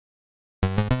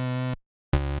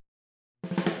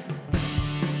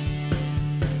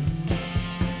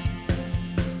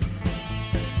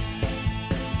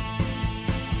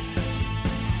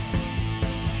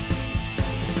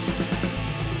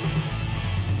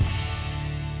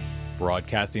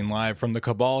Broadcasting live from the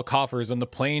Cabal coffers on the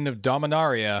plain of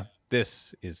Dominaria,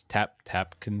 this is Tap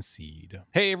Tap Concede.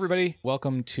 Hey everybody,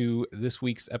 welcome to this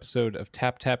week's episode of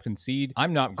Tap Tap Concede.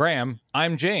 I'm not Graham,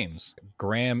 I'm James.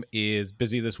 Graham is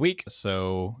busy this week,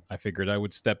 so I figured I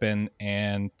would step in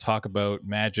and talk about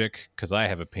Magic, because I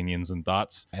have opinions and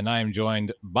thoughts. And I am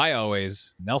joined, by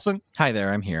always, Nelson. Hi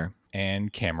there, I'm here.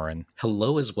 And Cameron.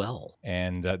 Hello as well.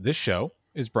 And this show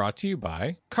is brought to you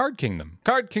by Card Kingdom.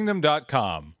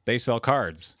 CardKingdom.com. They sell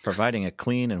cards. Providing a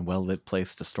clean and well-lit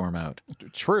place to storm out.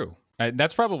 True.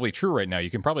 That's probably true right now. You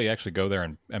can probably actually go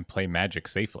there and play Magic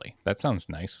safely. That sounds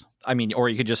nice. I mean, or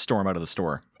you could just storm out of the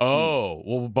store. Oh,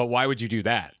 well, but why would you do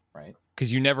that? Right.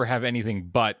 Because you never have anything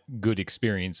but good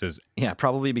experiences. Yeah,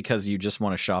 probably because you just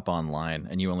want to shop online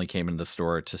and you only came into the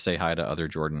store to say hi to other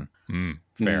Jordan.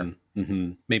 Fair.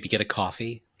 Mm-hmm. Maybe get a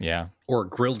coffee. Yeah. Or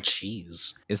grilled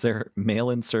cheese. Is their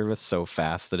mail-in service so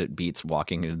fast that it beats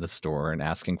walking into the store and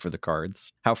asking for the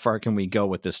cards? How far can we go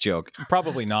with this joke?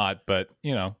 Probably not, but,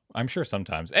 you know, I'm sure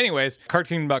sometimes. Anyways,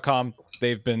 CardKingdom.com,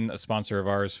 they've been a sponsor of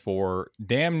ours for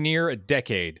damn near a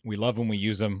decade. We love when we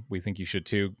use them. We think you should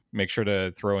too. Make sure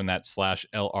to throw in that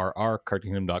 /LRR,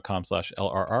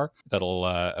 CardKingdom.com/LRR. That'll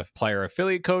apply our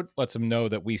affiliate code, lets them know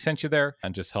that we sent you there,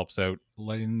 and just helps out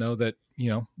letting them know that, you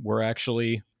know, we're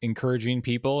actually encouraging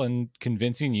people and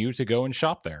convincing you to go and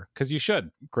shop there, because you should.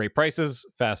 Great prices,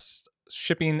 fast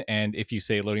shipping, and if you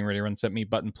say Loading Ready Run sent me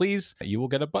button please, you will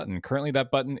get a button. Currently that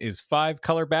button is 5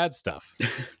 color bad stuff,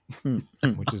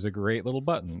 which is a great little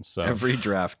button. So every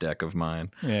draft deck of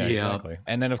mine. Yeah, exactly.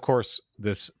 And then of course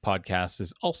this podcast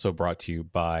is also brought to you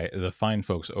by the fine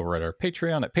folks over at our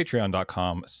Patreon at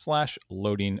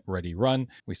patreon.com/loadingreadyrun.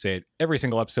 We say it every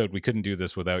single episode. We couldn't do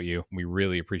this without you. We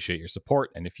really appreciate your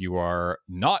support. And if you are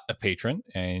not a patron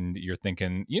and you're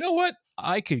thinking, you know what,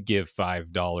 I could give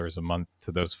 $5 a month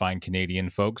to those fine Canadian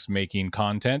folks making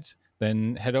content,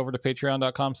 then head over to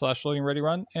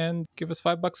patreon.com/loadingreadyrun and give us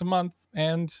 $5 a month,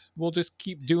 and we'll just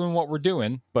keep doing what we're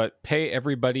doing, but pay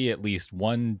everybody at least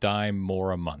one dime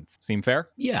more a month. Seem fair?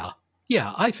 Yeah,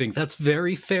 I think that's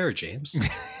very fair, James.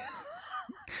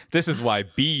 This is why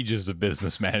Beej is a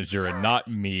business manager and not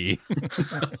me.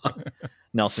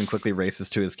 Nelson quickly races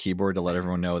to his keyboard to let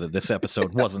everyone know that this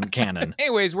episode wasn't canon.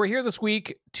 Anyways, we're here this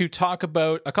week to talk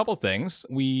about a couple things.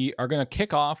 We are going to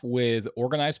kick off with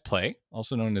Organized Play,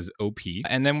 also known as OP,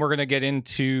 and then we're going to get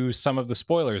into some of the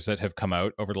spoilers that have come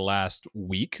out over the last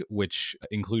week, which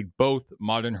include both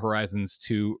Modern Horizons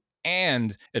 2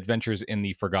 and Adventures in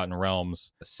the Forgotten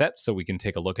Realms sets, so we can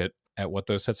take a look at what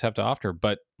those sets have to offer.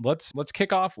 But let's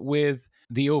kick off with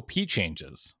the OP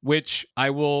changes, which I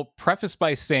will preface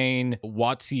by saying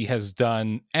WotC has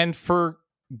done, and for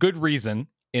good reason,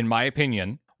 in my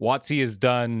opinion. WotC has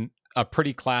done a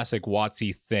pretty classic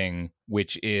WotC thing,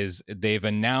 which is they've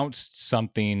announced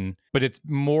something, but it's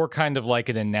more kind of like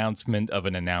an announcement of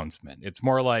an announcement. It's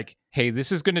more like, hey,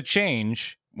 this is going to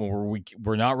change.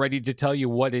 We're not ready to tell you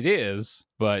what it is,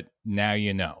 but now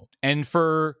you know. And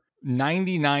for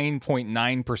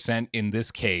 99.9% in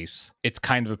this case, it's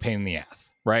kind of a pain in the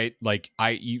ass, right? Like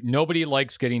nobody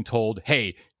likes getting told,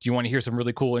 hey, do you want to hear some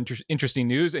really cool, interesting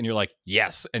news? And you're like,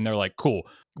 yes. And they're like, cool,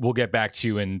 we'll get back to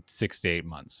you in 6 to 8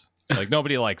 months. Like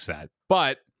nobody likes that.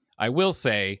 But I will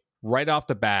say right off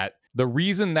the bat, the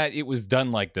reason that it was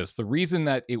done like this, the reason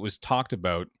that it was talked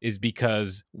about is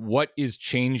because what is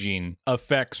changing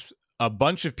affects a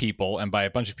bunch of people, and by a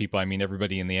bunch of people, I mean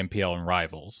everybody in the MPL and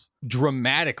Rivals,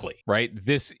 dramatically, right?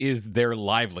 This is their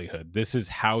livelihood. This is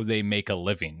how they make a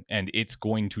living, and it's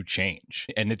going to change.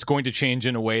 And it's going to change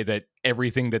in a way that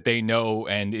everything that they know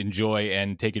and enjoy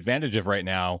and take advantage of right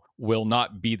now will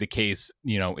not be the case,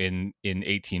 you know, in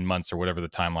 18 months or whatever the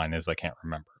timeline is. I can't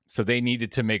remember. So they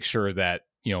needed to make sure that,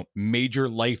 you know, major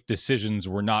life decisions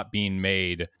were not being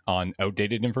made on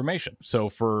outdated information. So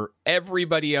for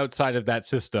everybody outside of that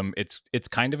system, it's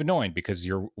kind of annoying because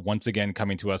you're once again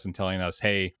coming to us and telling us,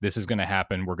 hey, this is going to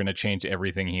happen. We're going to change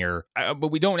everything here.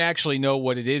 But we don't actually know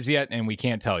what it is yet, and we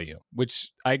can't tell you, which,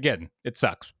 again, it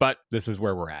sucks. But this is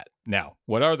where we're at. Now,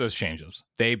 what are those changes?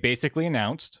 They basically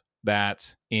announced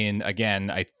that in,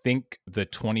 again, I think the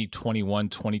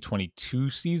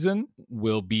 2021-2022 season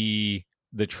will be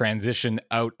the transition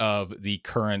out of the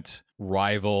current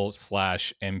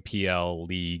rival/MPL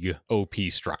league OP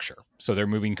structure. So they're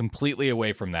moving completely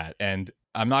away from that. And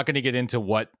I'm not going to get into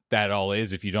what that all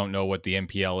is, if you don't know what the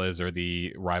MPL is or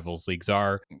the Rivals leagues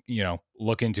are,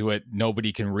 look into it.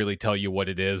 Nobody can really tell you what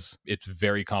it is. It's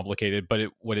very complicated, but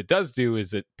what it does do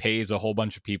is it pays a whole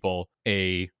bunch of people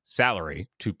a salary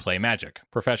to play Magic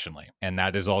professionally, and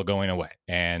that is all going away.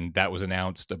 And that was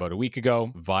announced about a week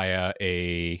ago via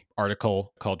a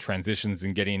article called Transitions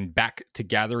in Getting Back to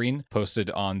Gathering, posted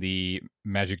on the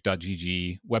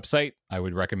magic.gg website. I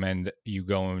would recommend you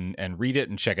go and read it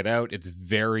and check it out. It's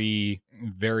very,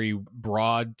 very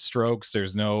broad strokes.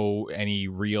 There's no any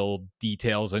real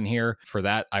details in here. For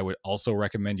that, I would also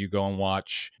recommend you go and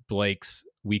watch Blake's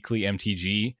weekly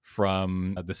MTG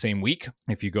from the same week.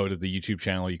 If you go to the YouTube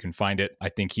channel, you can find it. I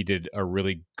think he did a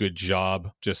really good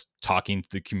job just talking to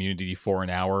the community for an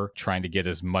hour, trying to get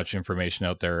as much information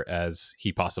out there as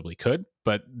he possibly could.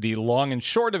 But the long and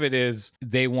short of it is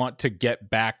they want to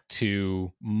get back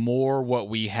to more what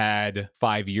we had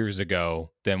 5 years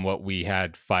ago than what we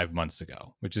had 5 months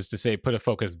ago, which is to say, put a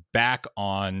focus back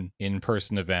on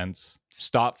in-person events,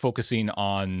 stop focusing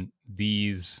on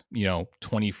these,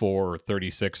 24 or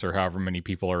 36 or however many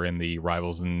people are in the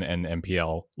Rivals and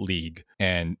MPL league,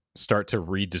 and start to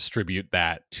redistribute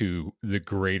that to the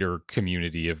greater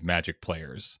community of Magic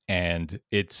players. And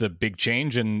it's a big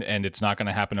change, and it's not going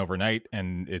to happen overnight.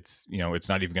 And it's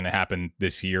not even going to happen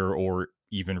this year or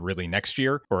even really next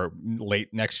year, or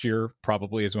late next year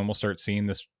probably is when we'll start seeing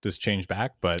this change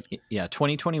back. But yeah,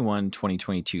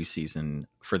 2021-2022 season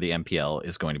for the MPL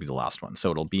is going to be the last one,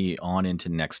 so it'll be on into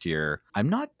next year. I'm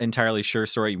not entirely sure.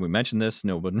 Sorry, we mentioned this.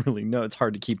 No one really knows. It's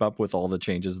hard to keep up with all the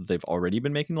changes that they've already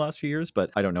been making the last few years,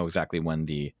 but I don't know exactly when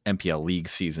the MPL league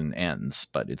season ends,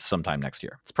 but it's sometime next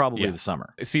year. It's probably the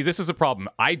summer. See, this is a problem.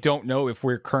 I don't know if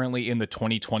we're currently in the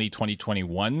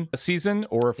 2020-2021 season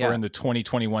or if we're in the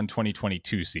 2021-2022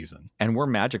 season. And we're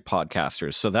Magic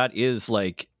podcasters, so that is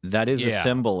a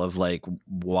symbol of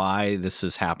why this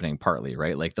is happening partly,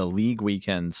 right? Like the league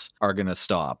weekends are going to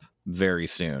stop very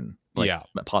soon,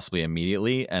 possibly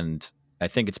immediately. And I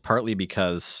think it's partly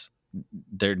because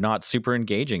they're not super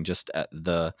engaging. Just at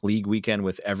the league weekend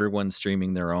with everyone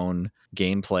streaming their own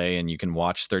gameplay, and you can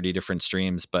watch 30 different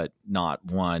streams, but not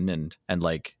one. And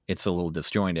it's a little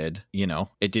disjointed,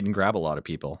 it didn't grab a lot of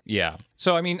people. Yeah.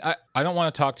 So, I mean, I don't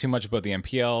want to talk too much about the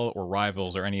MPL or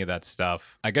Rivals or any of that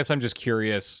stuff. I guess I'm just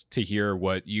curious to hear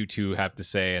what you two have to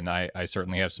say. And I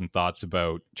certainly have some thoughts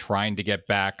about trying to get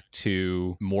back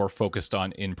to more focused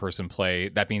on in-person play.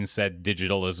 That being said,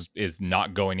 digital is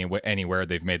not going anywhere.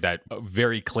 They've made that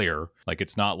very clear.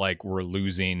 It's not like we're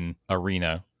losing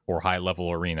arena or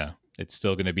high-level arena. It's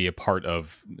still going to be a part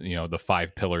of, the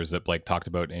 5 pillars that Blake talked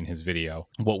about in his video.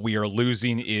 What we are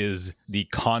losing is the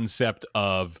concept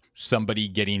of somebody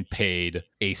getting paid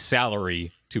a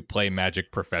salary to play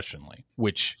Magic professionally,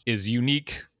 which is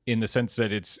unique in the sense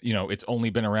that it's only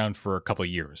been around for a couple of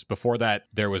years. Before that,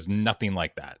 there was nothing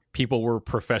like that. People were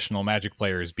professional Magic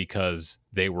players because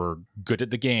they were good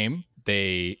at the game.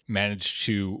 They managed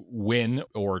to win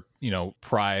or,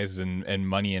 prize and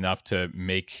money enough to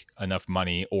make enough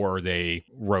money, or they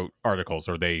wrote articles,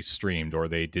 or they streamed, or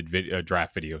they did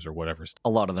draft videos or whatever. A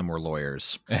lot of them were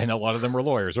lawyers. And a lot of them were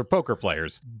lawyers or poker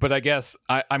players. But I guess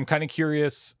I'm kind of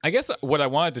curious. I guess what I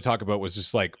wanted to talk about was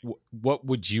just what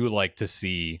would you like to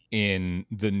see in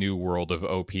the new world of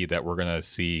OP that we're going to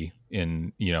see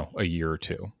in a year or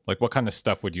two? What kind of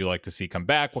stuff would you like to see come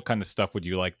back? What kind of stuff would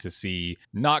you like to see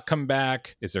not come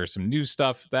back? Is there some new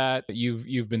stuff that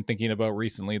you've been thinking about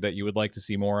recently that you would like to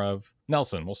see more of?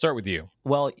 Nelson, we'll start with you.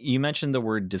 Well, you mentioned the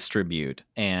word distribute,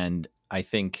 and I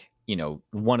think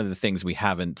one of the things we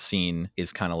haven't seen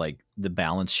is kind of the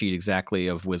balance sheet exactly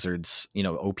of Wizards,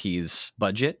 OP's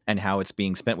budget and how it's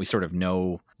being spent. We sort of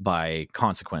know by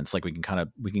consequence, we can kind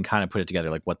of put it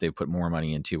together, what they put more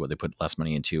money into, what they put less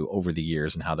money into over the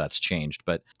years, and how that's changed.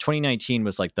 But 2019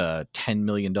 was the $10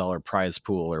 million prize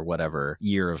pool or whatever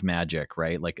year of Magic,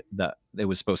 right? It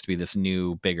was supposed to be this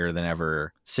new, bigger than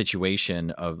ever situation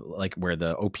of where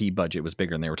the OP budget was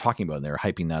bigger, and they were talking about it, and they were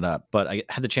hyping that up. But I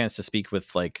had the chance to speak with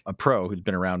a pro who'd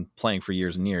been around playing for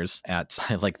years and years at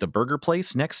the burger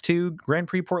place next to Grand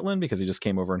Prix Portland, because he just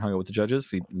came over and hung out with the judges.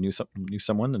 He knew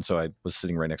someone, and so I was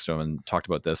sitting right next to him and talked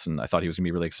about this, and I thought he was gonna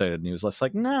be really excited, and he was less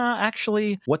nah,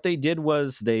 actually what they did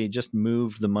was they just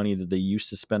moved the money that they used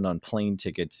to spend on plane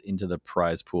tickets into the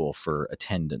prize pool for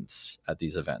attendance at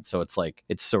these events. So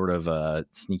it's sort of a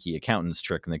sneaky accountant's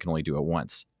trick, and they can only do it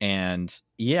once. And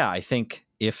yeah, I think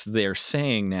if they're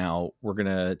saying now we're going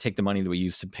to take the money that we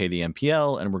used to pay the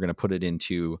MPL and we're going to put it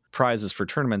into prizes for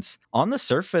tournaments, on the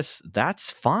surface,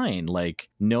 that's fine. Like,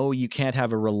 no, you can't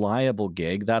have a reliable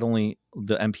gig. That only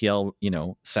the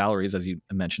MPL, salaries, as you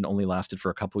mentioned, only lasted for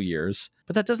a couple years.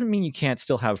 But that doesn't mean you can't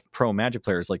still have pro Magic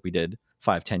players like we did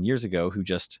 5-10 years ago who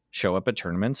just show up at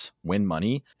tournaments, win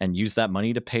money, and use that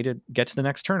money to pay to get to the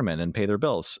next tournament and pay their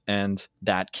bills. And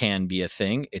that can be a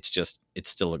thing. It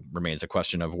still remains a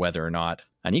question of whether or not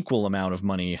an equal amount of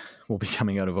money will be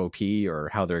coming out of OP or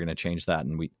how they're going to change that.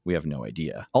 And we have no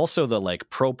idea. Also, the like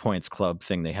pro points club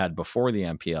thing they had before the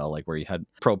MPL, like where you had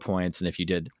pro points. And if you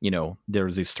did, there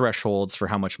was these thresholds for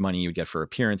how much money you would get for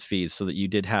appearance fees so that you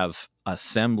did have a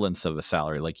semblance of a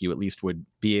salary. Like you at least would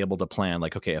be able to plan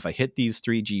like, okay, if I hit these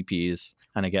 3 GPs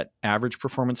and I get average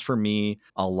performance for me,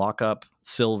 I'll lock up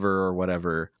silver or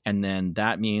whatever. And then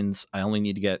that means I only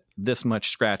need to get this much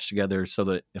scratch together so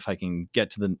that if I can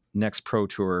get to the next pro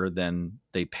tour, then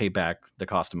they pay back the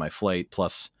cost of my flight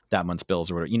plus that month's bills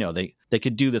or whatever. They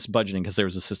could do this budgeting because there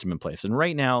was a system in place. And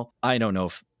right now, I don't know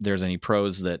if there's any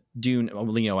pros that do.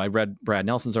 I read Brad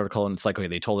Nelson's article and it's like, okay,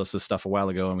 they told us this stuff a while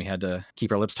ago and we had to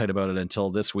keep our lips tight about it until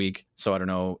this week. So I don't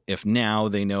know if now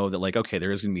they know that like, okay,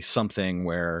 there is going to be something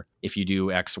where if you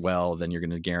do X well, then you're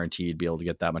going to guaranteed be able to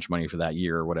get that much money for that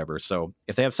year or whatever. So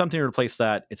if they have something to replace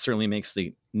that, it certainly makes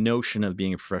the notion of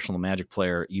being a professional Magic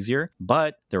player easier.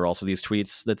 But there were also these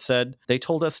tweets that said they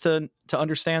told us to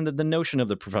understand that the notion of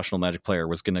the professional Magic player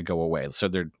was going to go away. So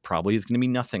there probably is going to be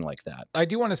nothing like that. I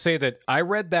do want to say that I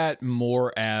read that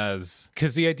more as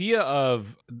because the idea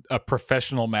of a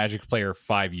professional Magic player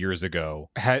 5 years ago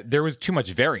there was too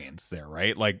much variance there,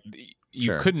 right? Like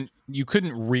you couldn't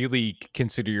really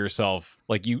consider yourself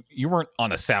like you weren't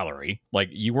on a salary, like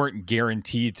you weren't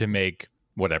guaranteed to make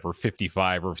whatever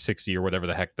 55 or 60 or whatever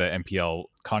the heck the MPL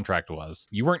contract was.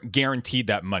 You weren't guaranteed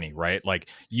that money, right? Like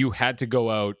you had to go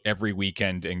out every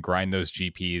weekend and grind those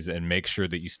GPs and make sure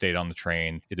that you stayed on the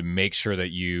train, to make sure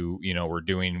that you were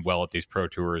doing well at these pro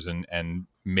tours and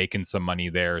making some money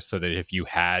there so that if you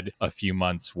had a few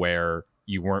months where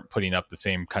you weren't putting up the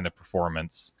same kind of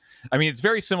performance. I mean, it's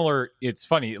very similar. It's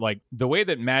funny, like the way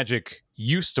that Magic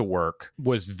used to work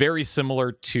was very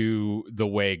similar to the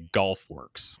way golf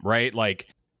works, right? Like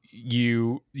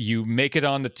you make it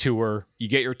on the tour, you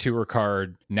get your tour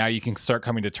card, now you can start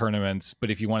coming to tournaments.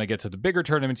 But if you want to get to the bigger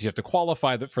tournaments, you have to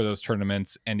qualify for those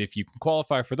tournaments. And if you can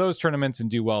qualify for those tournaments and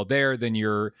do well there, then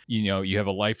you have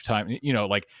a lifetime,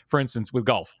 like for instance, with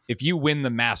golf, if you win the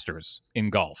Masters in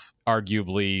golf,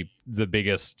 arguably the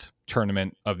biggest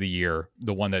tournament of the year,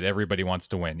 the one that everybody wants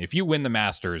to win. If you win the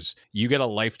Masters, you get a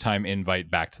lifetime invite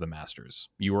back to the Masters.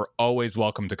 You are always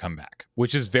welcome to come back,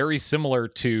 which is very similar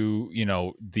to,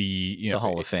 the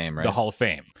Hall of Fame, right? The Hall of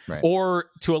Fame. Right. Or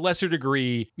to a lesser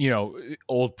degree,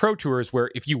 old pro tours where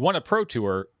if you won a pro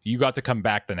tour, you got to come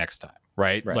back the next time.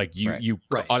 Right? Like you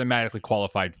automatically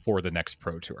qualified for the next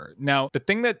pro tour. Now, the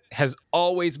thing that has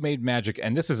always made Magic,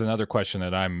 and this is another question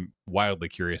that I'm wildly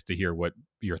curious to hear what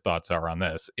your thoughts are on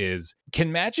this, is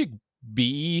can Magic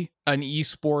be an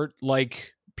esport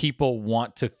like people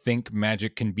want to think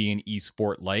Magic can be an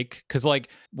esport like? Because like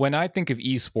when I think of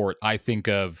esport, I think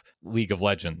of League of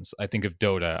Legends, I think of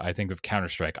Dota, I think of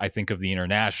Counter-Strike, I think of the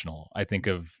International, I think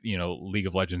of League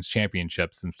of Legends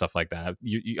championships and stuff like that.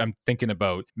 I'm thinking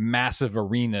about massive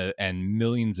arena and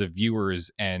millions of viewers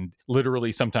and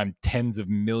literally sometimes tens of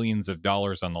millions of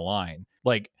dollars on the line.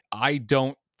 Like I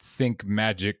don't think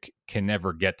Magic can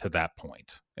ever get to that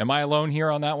point. Am I alone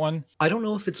here on that one? I don't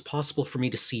know if it's possible for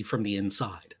me to see from the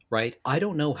inside, right? I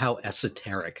don't know how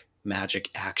esoteric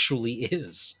Magic actually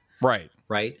is. Right.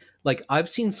 Like, I've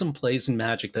seen some plays in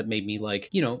Magic that made me, like,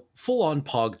 full-on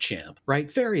PogChamp,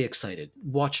 right? Very excited.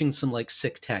 Watching some, like,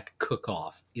 sick tech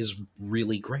cook-off is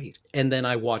really great. And then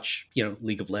I watch,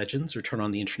 League of Legends or turn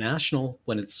on the International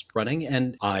when it's running,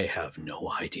 and I have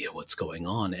no idea what's going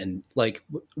on. And, like,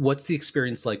 what's the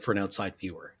experience like for an outside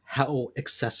viewer? How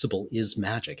accessible is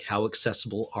Magic? How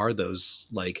accessible are those,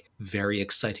 like, very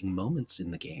exciting moments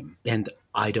in the game? And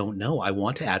I don't know. I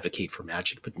want to advocate for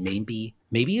Magic, but maybe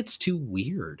it's too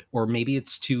weird, or maybe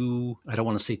it's too, I don't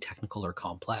want to say technical or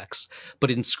complex, but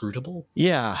inscrutable.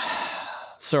 Yeah.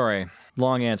 Sorry.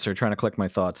 Long answer, trying to collect my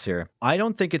thoughts here. I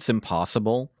don't think it's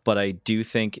impossible, but I do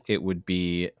think it would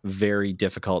be very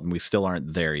difficult, and we still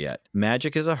aren't there yet.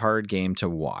 Magic is a hard game to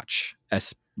watch.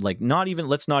 Let's not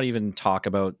even talk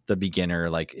about the beginner.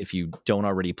 Like if you don't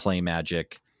already play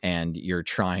Magic and you're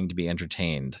trying to be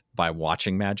entertained, by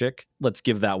watching Magic, let's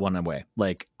give that one away.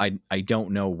 Like, I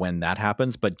don't know when that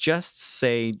happens, but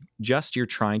just you're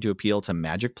trying to appeal to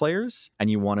Magic players and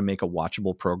you want to make a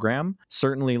watchable program.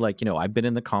 Certainly, like, I've been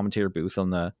in the commentator booth on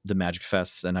the Magic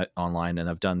Fests and online, and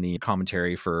I've done the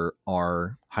commentary for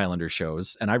our Highlander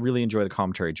shows, and I really enjoy the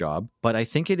commentary job, but I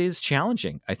think it is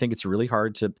challenging. I think it's really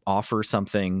hard to offer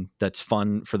something that's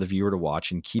fun for the viewer to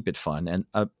watch and keep it fun, and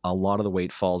a lot of the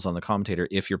weight falls on the commentator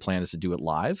if your plan is to do it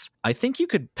live. I think you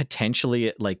could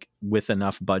potentially, like, with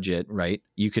enough budget, right,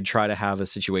 you could try to have a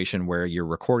situation where you're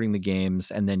recording the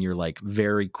games and then you're like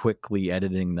very quickly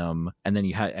editing them, and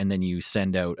then you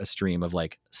send out a stream of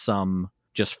like some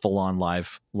just full on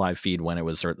live feed when it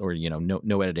was, or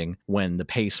no editing when the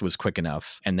pace was quick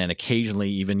enough. And then occasionally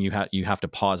even you have to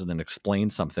pause it and explain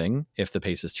something if the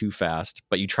pace is too fast,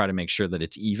 but you try to make sure that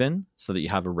it's even so that you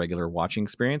have a regular watching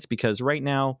experience. Because right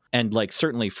now, and like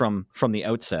certainly from the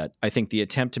outset, I think the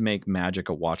attempt to make Magic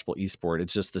a watchable esport,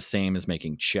 it's just the same as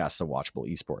making chess a watchable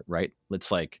esport, right?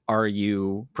 It's like, are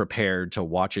you prepared to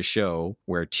watch a show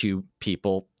where two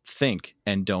people think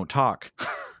and don't talk?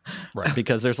 Right.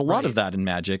 Because there's a lot of that in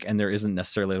Magic, and there isn't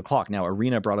necessarily the clock. Now,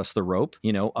 Arena brought us the rope,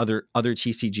 other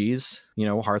TCGs,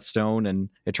 Hearthstone and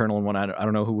Eternal and one. I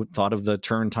don't know who thought of the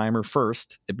turn timer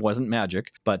first. It wasn't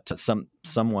Magic, but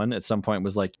someone at some point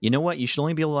was like, you know what? You should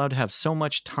only be allowed to have so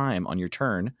much time on your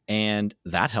turn. And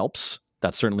that helps.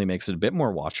 That certainly makes it a bit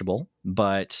more watchable.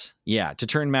 But yeah, to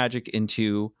turn Magic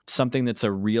into something that's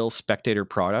a real spectator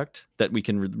product that we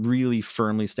can really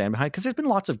firmly stand behind, because there's been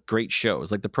lots of great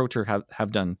shows. Like the Pro Tour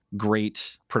have done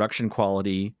great production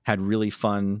quality, had really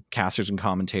fun casters and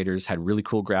commentators, had really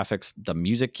cool graphics. The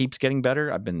music keeps getting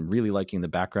better. I've been really liking the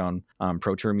background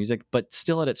Pro Tour music, but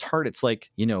still at its heart, it's like,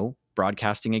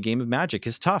 broadcasting a game of Magic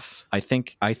is tough. I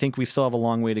think we still have a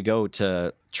long way to go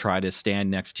to try to stand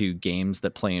next to games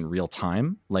that play in real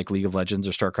time, like League of Legends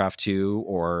or StarCraft 2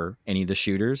 or any of the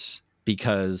shooters,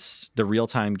 because the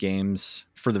real-time games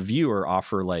for the viewer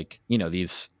offer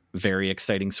these very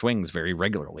exciting swings very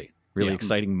regularly. Really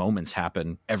exciting moments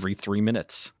happen every 3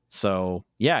 minutes. So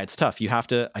yeah, it's tough.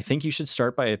 I think you should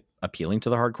start by appealing to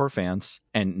the hardcore fans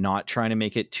and not trying to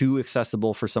make it too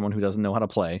accessible for someone who doesn't know how to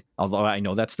play. Although I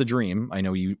know that's the dream. I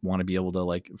know you want to be able to,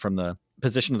 like, from the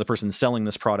position of the person selling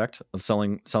this product, of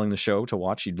selling the show to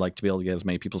watch, you'd like to be able to get as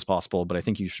many people as possible. But I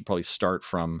think you should probably start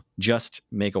from just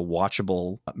make a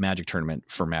watchable Magic tournament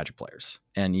for Magic players.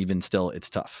 And even still, it's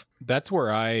tough. That's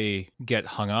where I get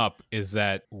hung up, is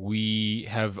that we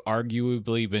have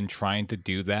arguably been trying to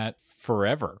do that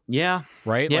forever. Yeah.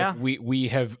 Right? Yeah. Like we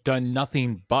have done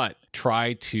nothing but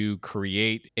try to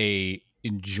create a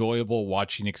enjoyable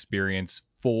watching experience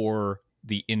for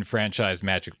the enfranchised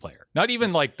Magic player. Not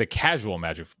even like the casual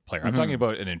Magic player. I'm talking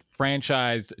about an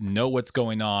enfranchised, know what's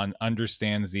going on,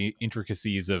 understands the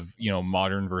intricacies of,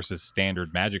 modern versus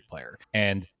standard Magic player.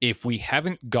 And if we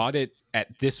haven't got it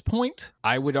at this point,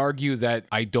 I would argue that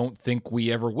I don't think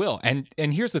we ever will. And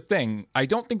here's the thing, I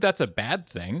don't think that's a bad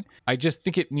thing. I just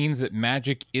think it means that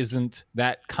Magic isn't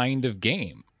that kind of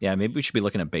game. Yeah, maybe we should be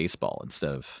looking at baseball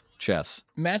instead of chess.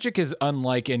 Magic is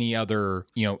unlike any other,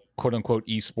 quote unquote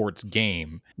esports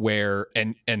game, where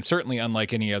and certainly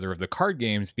unlike any other of the card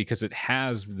games, because it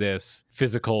has this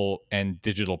physical and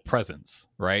digital presence,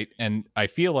 right? And I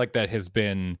feel like that has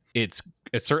been it's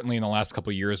certainly in the last couple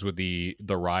of years with the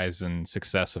rise and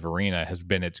success of Arena has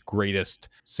been its greatest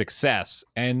success.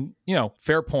 And,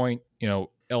 fair point,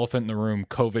 elephant in the room,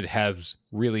 COVID has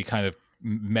really kind of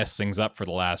messed things up for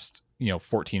the last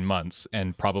 14 months,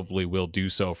 and probably will do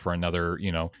so for another,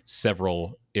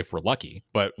 several, if we're lucky.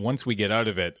 But once we get out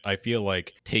of it, I feel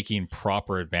like taking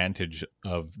proper advantage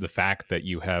of the fact that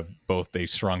you have both a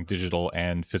strong digital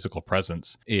and physical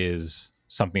presence is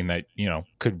something that,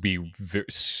 could be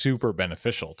super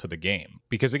beneficial to the game.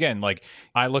 Because again, like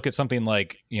I look at something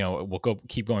like, we'll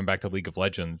keep going back to League of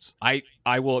Legends. I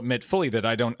will admit fully that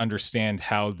I don't understand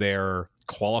how their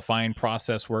qualifying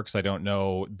process works. I don't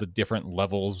know the different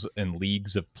levels and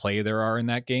leagues of play there are in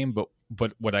that game, but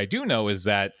what I do know is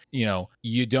that,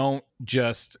 you don't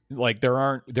just like there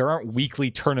aren't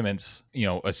weekly tournaments,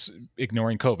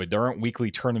 ignoring COVID. There aren't weekly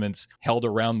tournaments held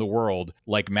around the world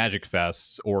like Magic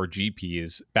Fests or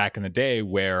GPs back in the day,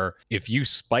 where if you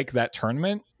spike that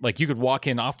tournament, like you could walk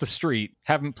in off the street,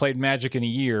 haven't played Magic in a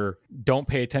year, don't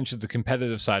pay attention to the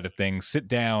competitive side of things, sit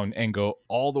down and go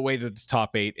all the way to the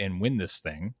top 8 and win this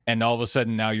thing. And all of a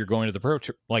sudden now you're going to the Pro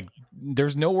Tour. Like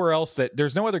there's no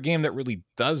other game that really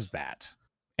does that.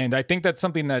 And I think that's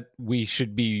something that we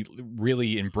should be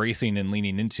really embracing and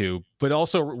leaning into, but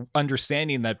also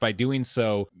understanding that by doing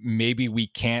so, maybe we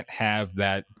can't have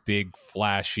that big,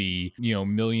 flashy,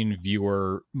 million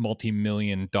viewer,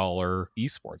 multi-million dollar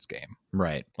esports game.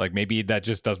 Right. Like maybe that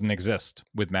just doesn't exist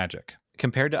with Magic.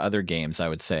 Compared to other games, I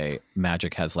would say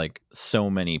Magic has like so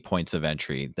many points of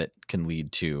entry that can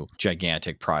lead to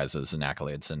gigantic prizes and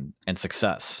accolades and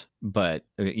success. But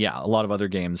yeah, a lot of other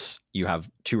games, you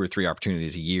have 2 or 3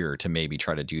 opportunities a year to maybe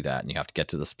try to do that. And you have to get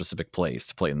to the specific place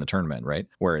to play in the tournament, right?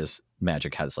 Whereas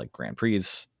Magic has like Grand Prix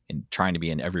and trying to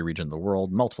be in every region of the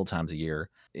world multiple times a year.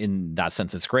 In that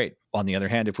sense, it's great. On the other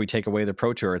hand, if we take away the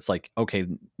Pro Tour, it's like, okay,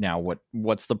 now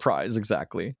what's the prize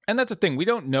exactly? And that's the thing. We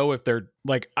don't know if they're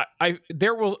like,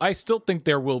 I still think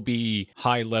there will be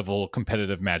high level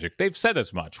competitive Magic. They've said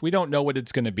as much. We don't know what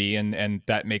it's going to be. And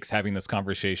that makes having this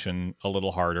conversation a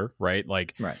little harder, right?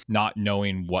 Like not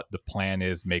knowing what the plan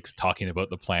is makes talking about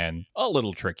the plan a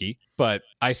little tricky. But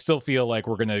I still feel like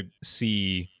we're going to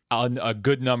see a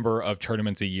good number of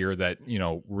tournaments a year that,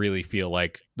 really feel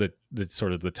like the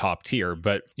sort of the top tier.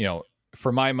 But,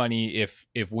 for my money, if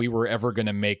we were ever going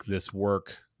to make this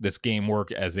game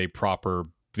work as a proper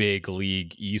big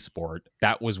league esport,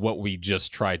 that was what we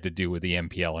just tried to do with the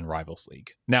MPL and Rivals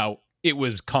League. Now, it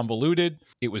was convoluted.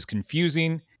 It was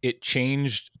confusing. It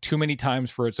changed too many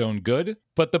times for its own good,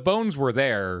 but the bones were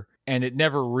there and it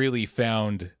never really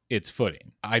found its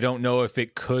footing. I don't know if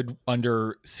it could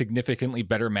under significantly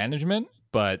better management,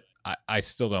 but I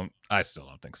still don't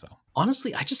think so.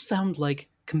 Honestly, I just found like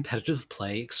competitive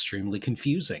play extremely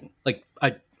confusing. Like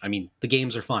I mean, the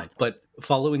games are fine, but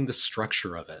following the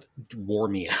structure of it wore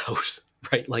me out.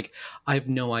 Right? Like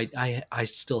I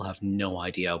still have no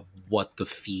idea what the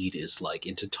feed is like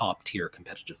into top tier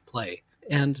competitive play.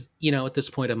 And, at this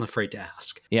point, I'm afraid to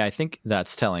ask. Yeah, I think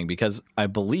that's telling because I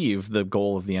believe the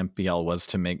goal of the MPL was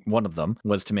to make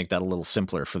that a little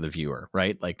simpler for the viewer,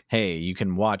 right? Like, hey, you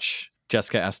can watch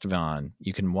Jessica Estevan,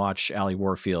 you can watch Ali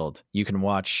Warfield, you can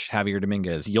watch Javier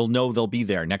Dominguez. You'll know they'll be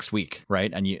there next week,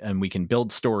 right? And we can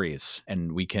build stories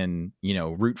and we can,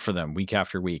 root for them week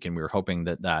after week. And we were hoping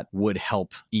that would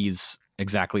help ease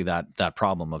exactly that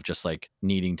problem of just like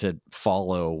needing to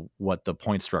follow what the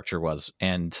point structure was.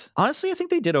 And honestly, I think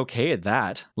they did okay at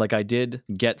that. Like I did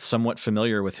get somewhat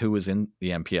familiar with who was in the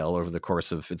MPL over the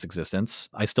course of its existence.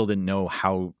 I still didn't know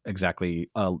how exactly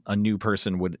a new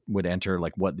person would enter,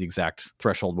 like what the exact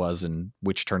threshold was and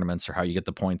which tournaments or how you get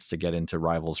the points to get into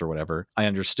Rivals or whatever. I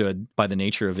understood by the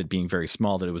nature of it being very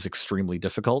small that it was extremely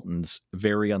difficult and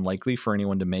very unlikely for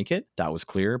anyone to make it. That was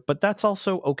clear, but that's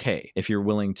also okay if you're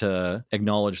willing to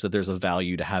acknowledge that there's a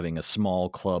value to having a small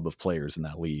club of players in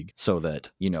that league so that,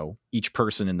 each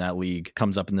person in that league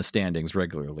comes up in the standings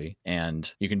regularly. And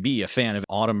you can be a fan of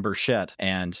Autumn Burchett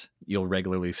and you'll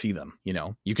regularly see them.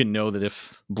 You can know that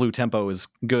if Blue Tempo is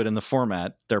good in the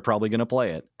format, they're probably going to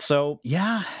play it. So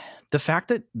yeah, the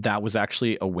fact that was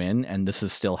actually a win and this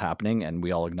is still happening and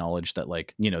we all acknowledge that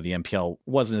the MPL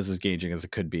wasn't as engaging as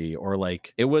it could be, or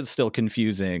like it was still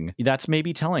confusing, that's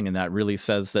maybe telling. And that really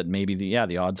says that maybe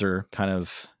the odds are kind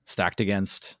of stacked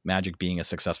against Magic being a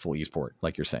successful esport,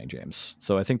 like you're saying, James.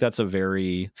 So I think that's a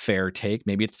very fair take.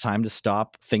 Maybe it's time to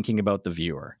stop thinking about the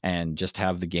viewer and just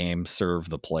have the game serve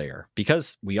the player,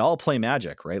 because we all play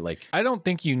Magic, right? Like, I don't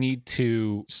think you need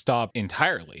to stop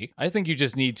entirely. I think you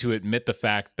just need to admit the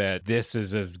fact that this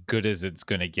is as good as it's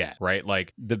going to get, right?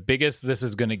 Like the biggest this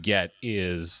is going to get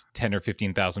is 10 or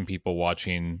 15,000 people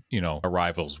watching, a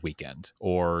Rivals weekend,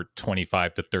 or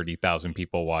 25 to 30,000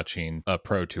 people watching a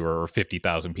Pro Tour, or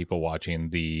 50,000 people watching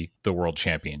the World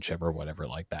Championship or whatever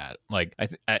like that. Like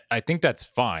I think that's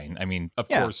fine. I mean, of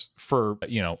course, for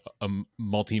a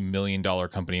multi-million dollar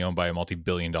company owned by a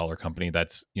multi-billion dollar company,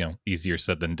 that's easier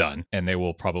said than done, and they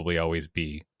will probably always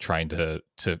be trying to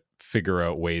figure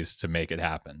out ways to make it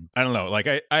happen. I don't know. Like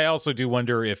I also do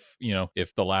wonder if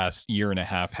the last year and a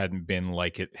half hadn't been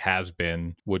like it has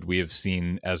been, would we have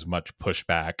seen as much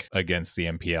pushback against the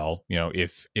MPL?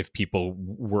 If people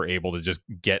were able to just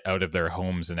get out of their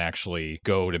homes and actually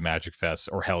go to Magic Fest,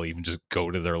 or hell, even just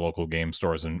go to their local game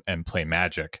stores and play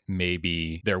Magic,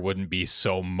 maybe there wouldn't be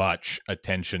so much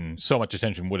attention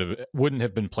wouldn't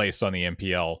have been placed on the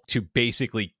MPL to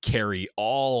basically carry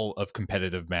all of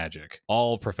competitive Magic,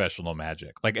 all professional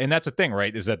Magic. Like, and that's the thing,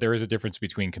 right? Is that there is a difference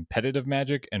between competitive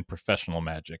Magic and professional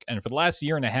Magic. And for the last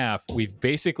year and a half, we've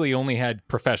basically only had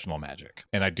professional Magic.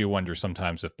 And I do wonder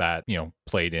sometimes if that,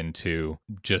 played into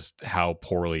just how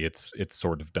poorly it's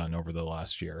sort of done over the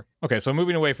last year. Okay, so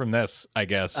moving away from this, I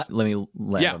guess. Let me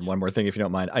land on one more thing, if you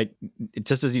don't mind.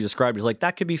 Just as you described, it's like,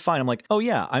 that could be fine. I'm like, oh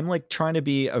yeah, I'm like trying to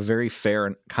be a very fair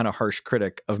and kind of harsh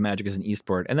critic of Magic as an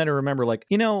esport. And then I remember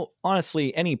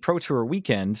honestly, any Pro Tour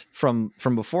weekend understand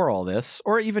from before all this,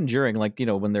 or even during, like,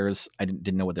 when there's, I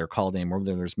didn't know what they're called anymore,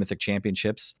 when there's Mythic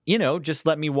Championships, just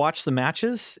let me watch the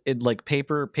matches, like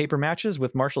paper matches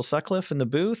with Marshall Sutcliffe in the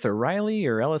booth, or Riley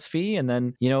or LSV, and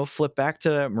then, flip back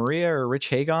to Maria or Rich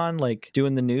Hagon, like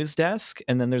doing the news desk,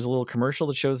 and then there's a little commercial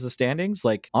that shows the standings.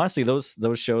 Like, honestly, those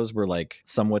shows were like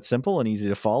somewhat simple and easy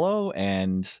to follow,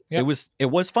 and it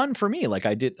was fun for me. Like,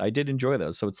 I did enjoy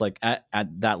those. So it's like at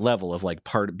that level of like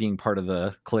being part of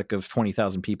the clique of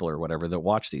 20,000 people or whatever that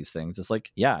watch these things, it's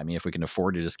like, yeah, I mean, if we can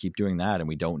afford to just keep doing that, and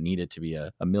we don't need it to be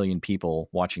a million people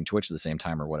watching Twitch at the same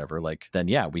time or whatever, like, then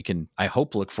yeah, we can, I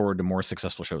hope, look forward to more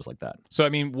successful shows like that. So, I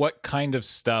mean, what kind of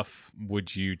stuff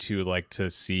would you two like to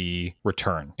see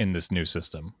return in this new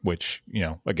system? Which,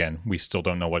 again, we still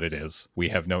don't know what it is. We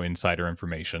have no insider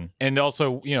information. And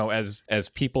also, as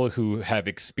people who have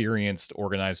experienced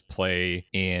organized play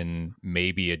in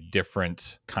maybe a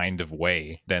different kind of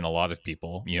way than a lot of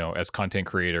people, as content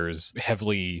creators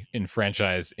heavily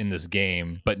enfranchised in this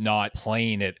game, but not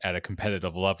playing it at a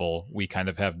competitive level, we kind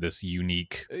of have this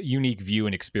unique view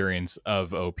and experience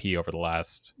of OP over the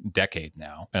last decade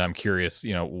now. And I'm curious,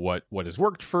 what has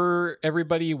worked for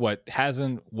everybody, what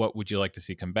hasn't, what would you like to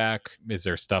see come back? Is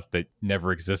there stuff that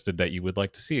never existed that you would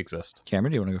like to see exist?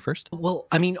 Cameron, do you want to go first? Well,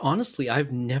 I mean, honestly,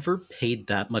 I've never paid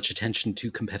that much attention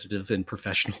to competitive and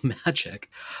professional Magic.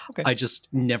 Okay. I just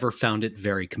never found it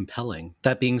very compelling.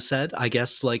 That being said, I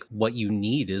guess like what you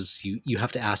need is you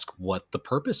have to ask what the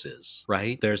purpose is,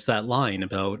 right? There's that line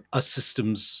about a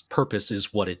system's purpose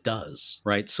is what it does,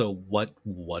 right? So what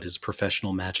is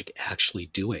professional Magic actually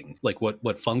doing? Like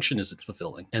what function is it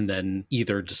fulfilling? And then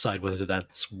either decide whether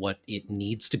that's what it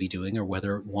needs to be doing or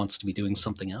whether it wants to be doing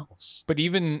something else. But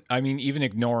even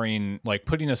ignoring, like,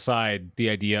 putting aside the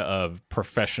idea of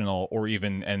professional, or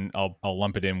even, and I'll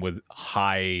lump it in with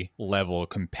high level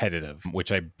competitive,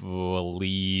 which I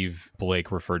believe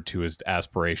Blake referred to as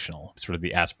aspirational, sort of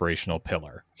the aspirational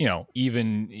pillar.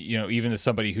 Even as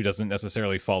somebody who doesn't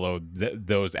necessarily follow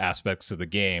those aspects of the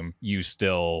game, you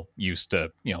still used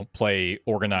to, play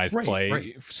organized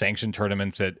play, sanctioned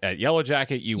tournaments at Yellow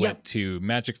Jacket. You went to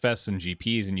Magic Fest and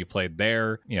GPs and you played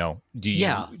there. Do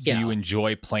you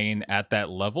enjoy playing at that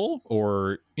level,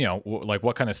 or like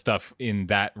what kind of stuff in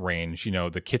that range?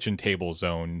 The kitchen table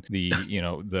zone, the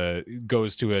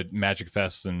goes to a Magic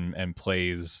Fest and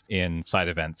plays in side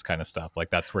events kind of stuff. Like,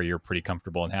 that's where you're pretty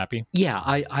comfortable and happy. Yeah,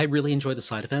 I really enjoy the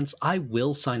side events. I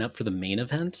will sign up for the main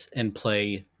event and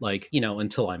play, like,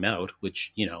 until I'm out,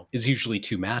 which, is usually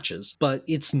 2 matches, but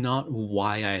it's not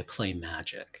why I play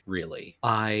Magic, really.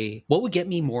 What would get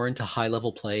me more into high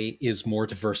level play is more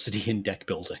diversity in deck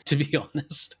building, to be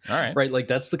honest. All right. Right? Like,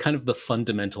 that's the kind of the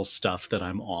fundamental stuff that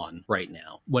I'm on right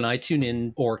now. When I tune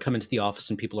in or come into the office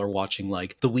and people are watching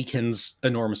like the weekend's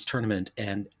enormous tournament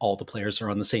and all the players are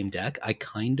on the same deck, I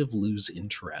kind of lose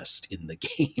interest in the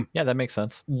game. Yeah, that makes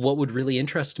sense. What would really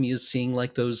interest me is seeing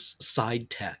like those side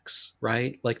techs,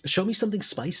 right? Like, show me something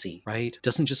spicy, right?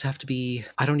 Doesn't just have to be,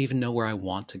 I don't even know where I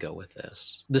want to go with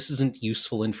this. This isn't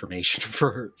useful information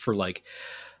for like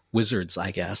Wizards,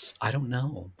 I guess. I don't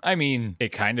know. I mean,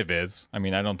 it kind of is. I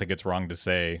mean, I don't think it's wrong to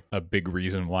say a big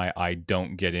reason why I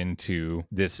don't get into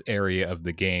this area of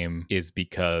the game is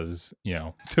because,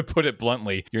 to put it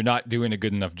bluntly, you're not doing a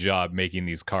good enough job making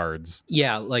these cards.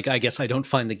 Yeah, like, I guess I don't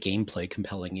find the gameplay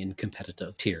compelling in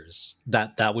competitive tiers.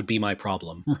 That would be my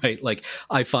problem, right? Like,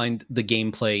 I find the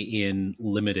gameplay in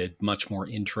limited much more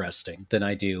interesting than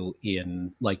I do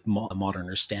in like modern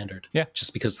or standard. Yeah.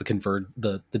 Just because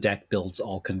the deck builds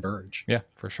all converge. Yeah,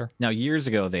 for sure. Now, years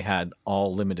ago, they had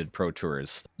all limited Pro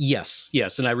Tours. Yes.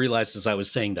 And I realized as I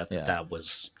was saying that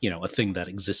was, a thing that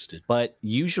existed. But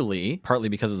usually, partly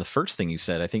because of the first thing you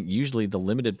said, I think usually the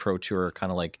limited Pro Tour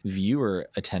kind of like viewer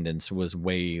attendance was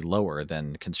way lower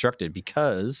than constructed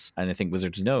because, and I think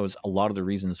Wizards knows, a lot of the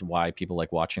reasons why people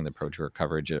like watching the Pro Tour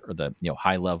coverage or the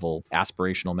high level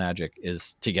aspirational Magic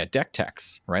is to get deck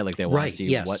techs, right? Like they want to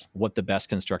see what the best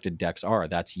constructed decks are.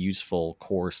 That's useful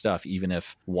core stuff, even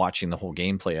if watching the whole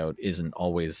gameplay out isn't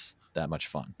always that much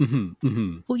fun. Mm-hmm,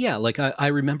 mm-hmm. Well, yeah, like I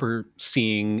remember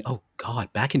seeing,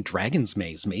 back in Dragon's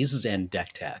Maze's End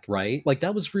deck tech, right? Like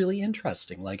that was really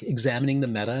interesting, like examining the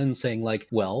meta and saying like,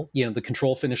 well, the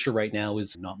control finisher right now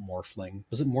is not Morphling.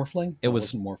 Was it Morphling? It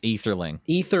wasn't Morphling.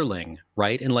 Aetherling,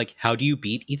 right? And like, how do you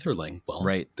beat Aetherling? Well,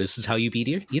 right. This is how you beat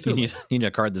Aetherling. You need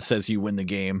a card that says you win the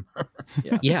game.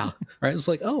 Yeah, right? It's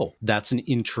like, that's an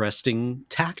interesting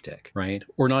tactic, right?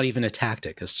 Or not even a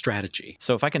tactic, a strategy.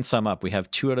 So if I can sum up, we have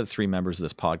 2 out of 3 members of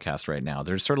this podcast right now.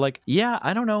 They're sort of like, yeah,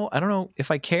 I don't know if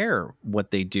I care for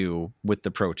what they do with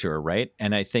the Pro Tour, right?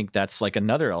 And I think that's like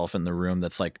another elephant in the room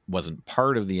that's like wasn't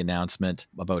part of the announcement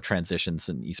about transitions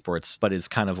in esports, but is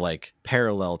kind of like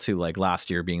parallel to like last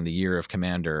year being the year of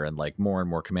Commander and like more and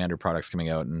more Commander products coming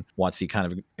out, and WotC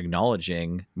kind of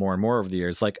acknowledging more and more over the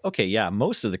years, like, okay, yeah,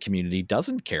 most of the community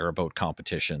doesn't care about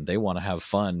competition. They want to have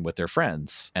fun with their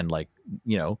friends, and like,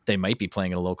 you know, they might be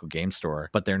playing at a local game store,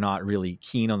 but they're not really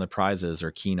keen on the prizes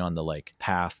or keen on the like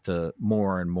path to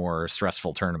more and more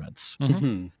stressful tournaments.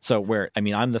 So where, I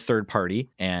mean, I'm the third party,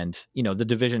 and, you know, the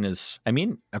division is, I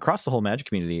mean, across the whole Magic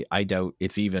community, I doubt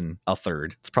it's even a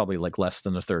third. It's probably like less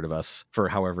than a third of us, for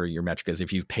however your metric is.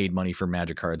 If you've paid money for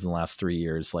Magic cards in the last 3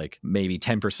 years, like maybe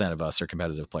 10% of us are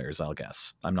competitive players, I'll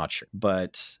guess. I'm not sure.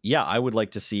 But yeah, I would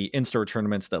like to see in-store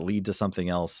tournaments that lead to something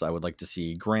else. I would like to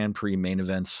see Grand Prix main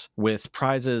events with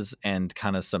prizes and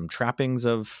kind of some trappings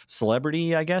of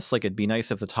celebrity, I guess. Like, it'd be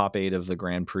nice if the top 8 of the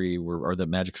Grand Prix or the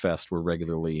Magic Fest were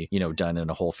regularly, you know, done in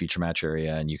a whole feature match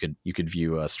area, and you could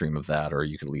view a stream of that, or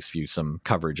you could at least view some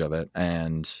coverage of it.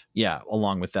 And yeah,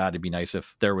 along with that, it'd be nice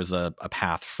if there was a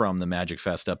path from the Magic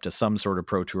Fest up to some sort of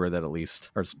Pro Tour that at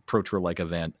least, or Pro Tour like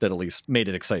event that at least made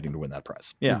it exciting to win that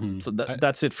prize. Yeah. So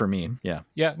that's it for me. Yeah.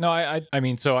 Yeah. No, I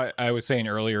mean, so I was saying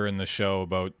earlier in the show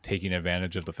about taking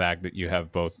advantage of the fact that you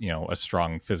have both, you know, a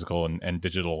strong physical and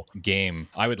digital game.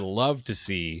 I would love to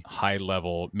see high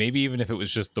level, maybe even if it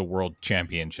was just the World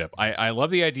Championship. I love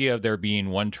the idea of there being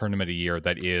one tournament a year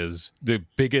that is the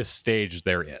biggest stage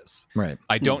there is. Right.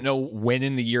 I don't know when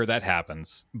in the year that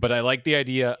happens, but I like the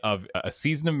idea of a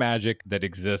season of Magic that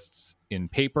exists in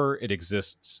paper. It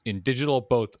exists in digital,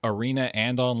 both arena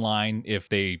and online, if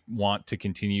they want to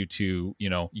continue to, you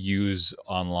know, use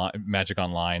online Magic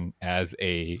Online as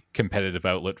a competitive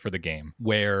outlet for the game,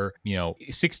 where, you know,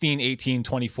 16, 18,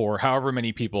 24, however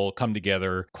many people come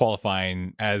together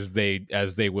qualifying as they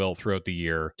will throughout the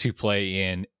year to play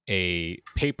in a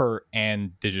paper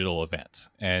and digital event.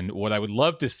 And what I would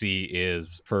love to see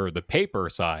is, for the paper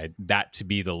side, that to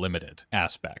be the limited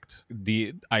aspect.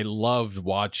 I loved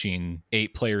watching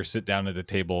 8 players sit down at a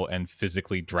table and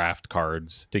physically draft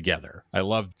cards together. I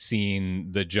loved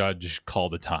seeing the judge call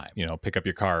the time, you know, pick up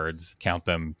your cards, count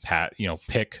them,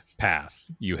 pick, pass.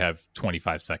 You have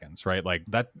 25 seconds, right? Like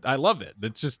that. I love it.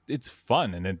 It's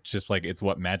fun. And it's just like, it's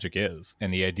what Magic is.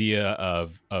 And the idea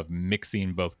of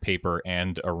mixing both paper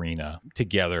and arena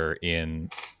together in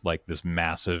like this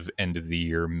massive end of the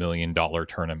year $1 million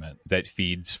tournament that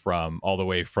feeds from all the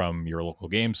way from your local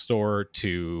game store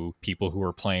to people who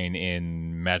are playing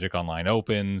in Magic Online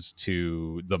Opens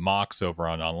to the mocks over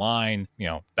on online. You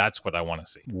know, that's what I want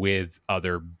to see, with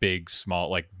other big, small,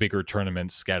 like bigger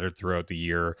tournaments scattered throughout the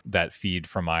year that feed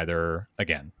from either,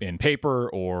 again, in paper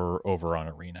or over on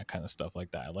arena, kind of stuff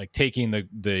like that. Like taking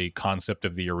the concept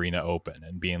of the Arena Open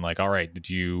and being like, all right, did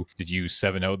you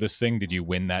 7-0 this thing? Did you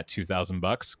win that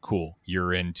 $2,000? Cool.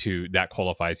 You're into that,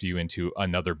 qualifies you into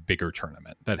another bigger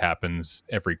tournament that happens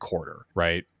every quarter,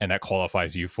 right? And that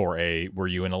qualifies you for were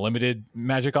you in a limited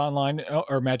Magic Online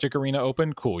or Magic Arena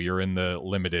Open? Cool. You're in the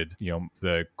limited, you know,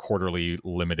 the quarterly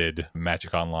limited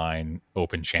Magic Online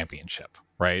Open Championship,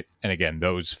 right? And again,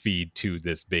 those feed to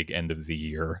this big end of the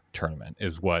year tournament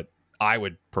is what I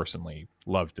would personally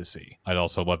love to see. I'd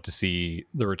also love to see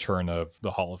the return of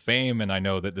the Hall of Fame. And I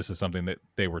know that this is something that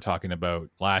they were talking about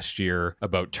last year,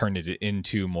 about turning it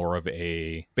into more of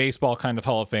a baseball kind of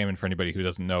Hall of Fame. And for anybody who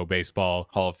doesn't know, baseball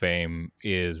Hall of Fame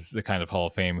is the kind of Hall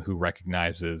of Fame who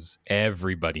recognizes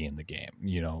everybody in the game,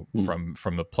 you know,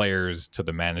 from the players to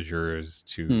the managers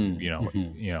to, you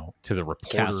know, to the reporters,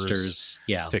 casters,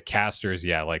 to casters.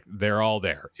 Yeah. Like they're all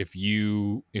there. If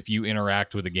you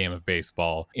interact with a game of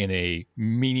baseball in a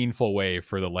meaningful way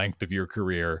for the length of your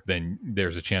career, then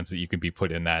there's a chance that you can be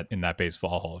put in that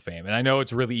baseball Hall of Fame. And I know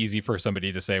it's really easy for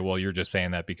somebody to say, well, you're just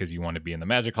saying that because you want to be in the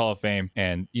Magic Hall of Fame.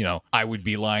 And, you know, I would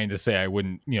be lying to say I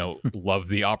wouldn't, you know, love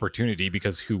the opportunity,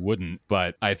 because who wouldn't?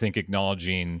 But I think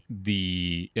acknowledging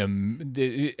the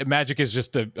Magic is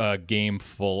just a game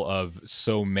full of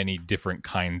so many different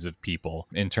kinds of people,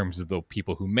 in terms of the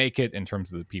people who make it, in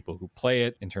terms of the people who play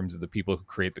it, in terms of the people who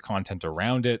create the content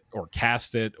around it or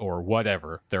cast it or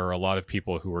whatever. There are a lot of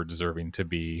people who are deserving to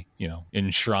be, you know,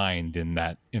 enshrined in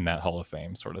that Hall of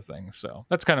Fame sort of thing. So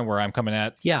that's kind of where I'm coming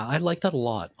at. Yeah, I like that a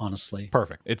lot, honestly.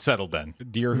 Perfect. It's settled then.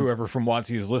 Dear whoever from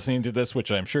WotC is listening to this,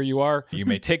 which I'm sure you are, you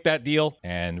may take that deal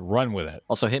and run with it.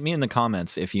 Also, hit me in the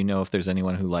comments if you know if there's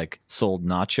anyone who like sold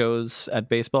nachos at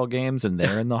baseball games and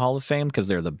they're in the Hall of Fame because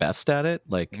they're the best at it.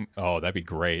 Like, oh, that'd be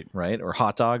great. Right? Or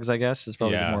hot dogs, I guess, is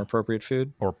probably the more appropriate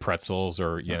food. Or pretzels,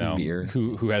 or, you know, beer.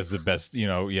 Who has the best, you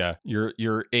know,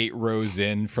 your 8 row throws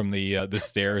in from the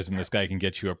stairs, and this guy can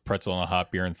get you a pretzel and a hot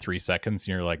beer in 3 seconds, and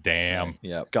you're like, damn.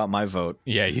 Yeah, got my vote.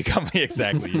 Yeah, you got me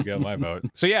exactly. You got my vote.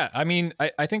 So yeah, I mean,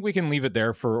 I think we can leave it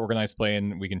there for organized play,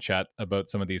 and we can chat about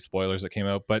some of these spoilers that came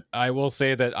out. But I will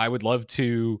say that I would love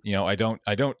to, I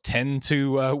don't tend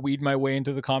to weed my way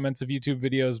into the comments of YouTube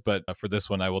videos, but for this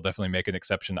one, I will definitely make an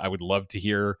exception. I would love to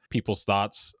hear people's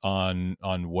thoughts on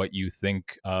what you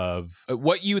think of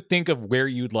where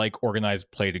you'd like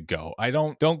organized play to go. I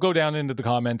don't go down into the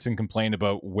comments and complain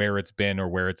about where it's been or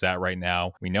where it's at right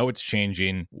now. We know it's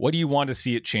changing. What do you want to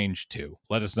see it change to?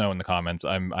 Let us know in the comments.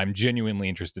 I'm genuinely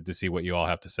interested to see what you all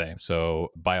have to say. So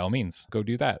by all means, go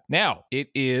do that. Now,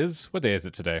 what day is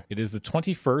it today? It is the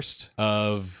 21st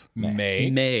of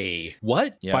May.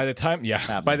 What? Yeah. By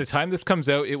the time this comes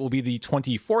out, it will be the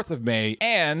 24th of May,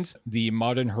 and the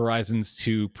Modern Horizons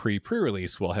 2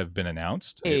 pre-release will have been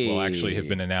announced. It will actually have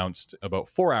been announced about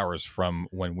 4 hours from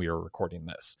when we are recording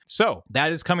this. So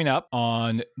that is coming up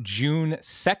on June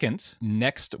 2nd,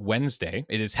 next Wednesday.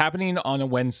 It is happening on a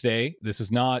Wednesday. This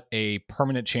is not a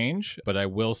permanent change, but I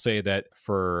will say that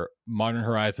for Modern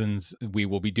Horizons, we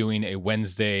will be doing a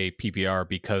Wednesday PPR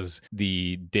because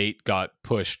the date got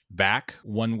pushed back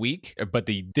 1 week, but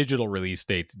the digital release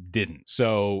dates didn't.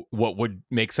 So what would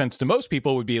make sense to most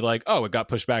people would be like, oh, it got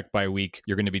pushed back by a week.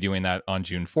 You're going to be doing that on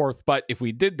June 4th. But if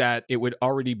we did that, it would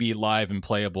already be live and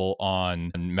playable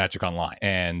on Magic Online.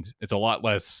 And it's a lot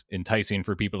less enticing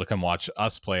for people to come watch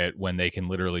us play it when they can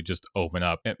literally just open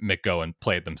up McGo and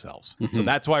play it themselves. Mm-hmm. So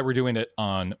that's why we're doing it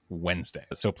on Wednesday.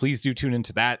 So please do tune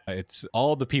into that. It's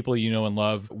all the people you know and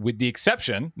love, with the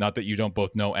exception, not that you don't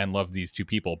both know and love these two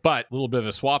people, but a little bit of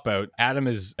a swap out. Adam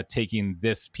is taking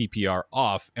this PPR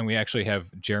off, and we actually have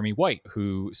Jeremy White,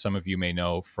 who some of you may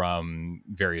know from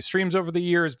various streams over the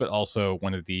years, but also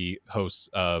one of the hosts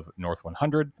of North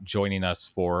 100, joining us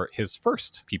for his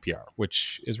first PPR,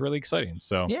 which is really exciting.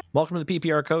 So yeah, welcome to the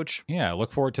PPR, Coach. Yeah,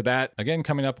 look forward to that. Again,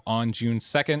 coming up on June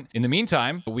 2nd. In the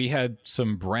meantime, we had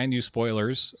some brand new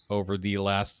spoilers over the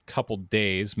last couple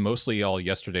days, mostly all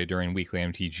yesterday during Weekly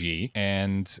MTG.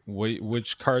 And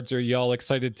which cards are y'all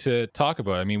excited to talk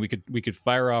about? I mean, we could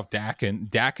fire off Dakin.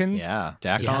 Yeah,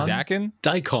 Dakon.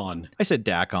 Daikon. I said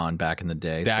Dakon back in the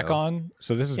day. Dakon.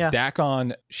 So this is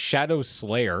Dakon Shadow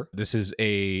Slayer. This is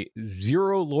a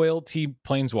 0 loyalty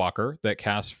planeswalker that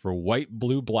casts for white,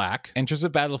 blue, black, enters a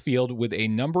battlefield with a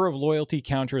number of loyalty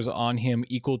counters on him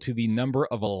equal to the number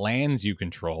of lands you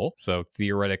control. So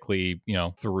theoretically,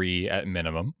 3 at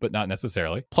minimum, but not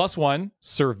necessarily. +1,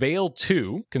 Surveil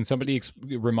 2. Can somebody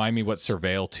remind me what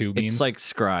Surveil 2 means? It's like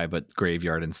Scry, but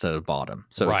graveyard instead of bottom.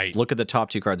 So look at the top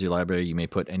 2 cards of your library. You may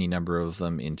put any number of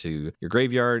them into your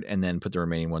graveyard and then put the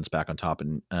remaining ones back on top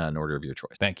in an order of your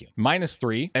choice. Thank you.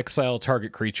 -3, exile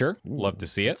target creature. Love to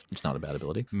see it. It's not a bad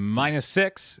ability.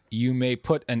 -6, you may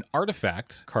put an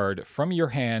artifact card from your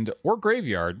hand or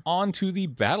graveyard onto the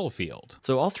battlefield.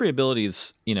 So all 3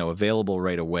 abilities, available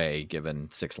right away, given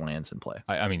 6 lands in play.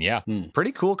 I mean, yeah.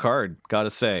 Pretty cool card, gotta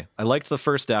say. I liked the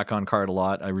first Dakon card a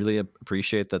lot. I really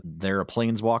appreciate that they're a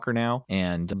planeswalker now,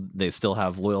 and they still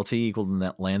have loyalty equal to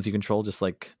the lands you control, just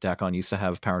like Dakon used to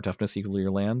have power toughness equal to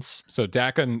your lands. So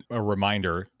Dakon, a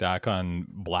reminder, Dakon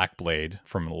Blackblade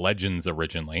from Legends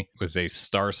originally was a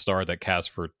star that casts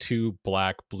for 2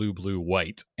 black, blue, blue,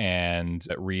 white, and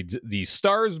it reads, the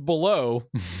stars below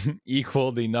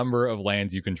equal the number of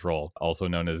lands you control, also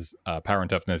known as power and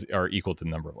toughness are equal to the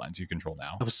number of lands you control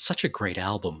now. That was such a great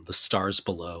album, The Stars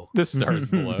Below. The Stars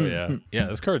Below, yeah. Yeah,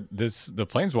 this card, the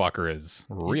Planeswalker is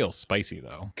real spicy,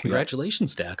 though.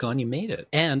 Congratulations, Dakon, you made it.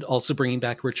 And also bringing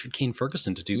back Richard Kane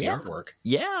Ferguson to do the artwork.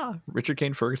 Yeah, Richard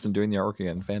Kane Ferguson doing the artwork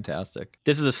again. Fantastic.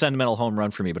 This is a sentimental home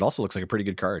run for me, but also looks like a pretty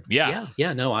good card. Yeah.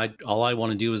 No, all I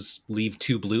want to do is leave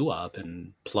 2 blue up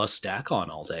and plus Dakon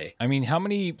all day. I mean, how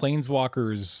many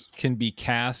Planeswalkers can be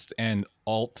cast and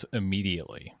alt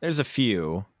immediately? There's a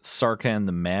few. Sarkhan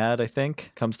the Mad, I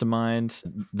think, comes to mind.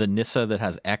 The Nissa that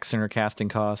has X in her casting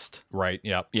cost. Right,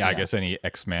 yeah. I guess any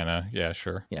X mana. Yeah,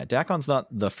 sure. Yeah, Dakon's not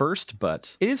the first,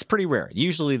 but it is pretty rare.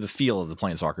 Usually the feel of the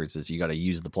Planeswalkers is you got to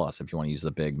use the plus if you want to use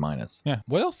the big minus. Yeah.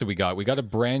 What else did we got? We got a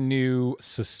brand new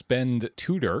Suspend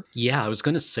Tutor. Yeah, I was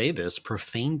going to say this.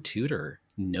 Profane Tutor.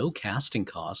 No casting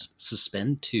cost,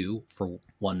 suspend 2 for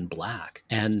 1 black.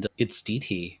 And it's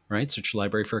DT, right? Search your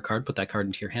library for a card, put that card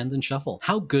into your hand, and shuffle.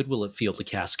 How good will it feel to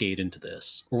cascade into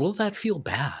this? Or will that feel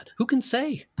bad? Who can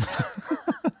say?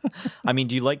 I mean,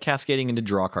 do you like cascading into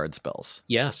draw card spells?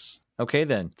 Yes. Okay,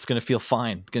 then it's going to feel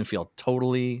fine. It's going to feel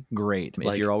totally great. If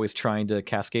Like- you're always trying to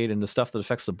cascade into stuff that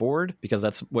affects the board, because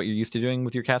that's what you're used to doing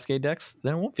with your cascade decks,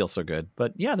 then it won't feel so good.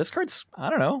 But yeah, this card's, I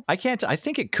don't know. I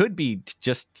think it could be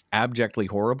just abjectly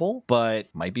horrible, but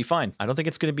might be fine. I don't think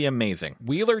it's going to be amazing.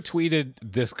 Wheeler tweeted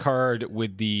this card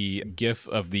with the gif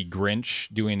of the Grinch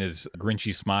doing his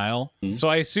Grinchy smile. Mhm. So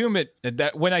I assume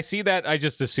that when I see that, I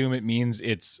just assume it means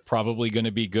it's probably going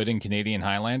to be good in Canadian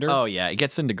Highlander. Oh yeah, it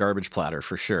gets into garbage platter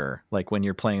for sure. Like when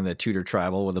you're playing the Tutor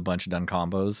Tribal with a bunch of done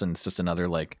combos and it's just another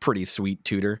like pretty sweet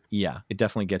tutor. Yeah, it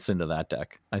definitely gets into that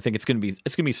deck. I think it's gonna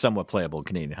be somewhat playable in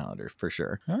Canadian Highlander for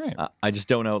sure. All right. I just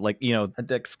don't know, like, that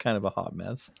deck's kind of a hot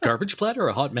mess, Garbage platter,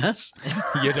 a hot mess.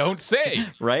 You don't say.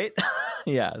 right?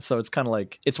 Yeah, so it's kind of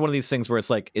like, it's one of these things where it's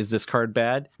like, is this card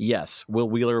bad? Yes. Will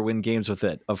Wheeler win games with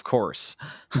it? Of course.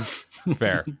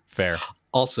 Fair.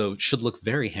 Also, should look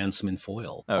very handsome in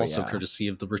foil. Oh, also yeah. courtesy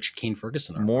of the Richard Kane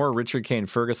Ferguson art. More Richard Kane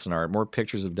Ferguson art, more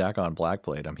pictures of Dakon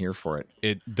Blackblade. I'm here for it.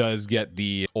 It does get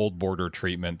the old border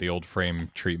treatment, the old frame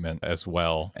treatment as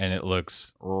well, and it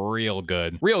looks real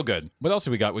good. Real good. What else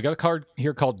do we got? We got a card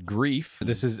here called Grief.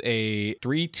 This is a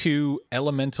 3/2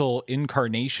 elemental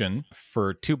incarnation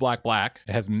for 2 black.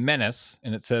 It has Menace,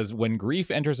 and it says when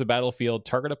Grief enters the battlefield,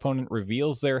 target opponent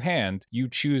reveals their hand. You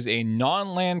choose a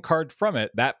non-land card from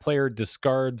it. That player discards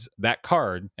that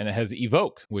card, and it has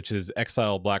Evoke, which is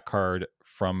exile black card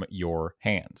from your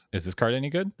hand. Is this card any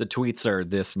good? The tweets are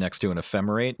this next to an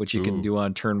ephemerate, which you can Ooh. do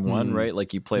on turn one, Mm. right?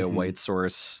 Like you play a Mhm. white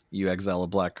source, you exile a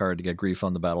black card to get Grief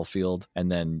on the battlefield,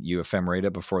 and then you ephemerate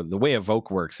it before. The way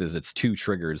Evoke works is it's 2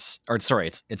 triggers, or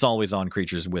sorry, it's always on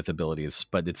creatures with abilities,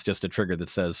 but it's just a trigger that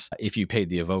says if you paid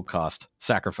the Evoke cost,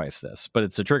 sacrifice this. But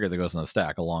it's a trigger that goes on the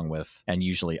stack along with, and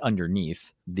usually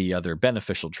underneath, the other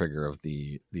beneficial trigger of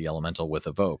the elemental with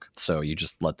Evoke. So you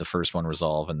just let the first one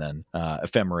resolve and then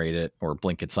ephemerate it or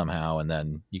blink it somehow, and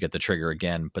then you get the trigger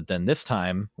again. But then this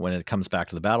time, when it comes back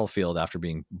to the battlefield after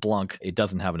being blunk, it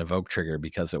doesn't have an Evoke trigger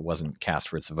because it wasn't cast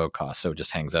for its Evoke cost, so it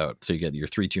just hangs out. So you get your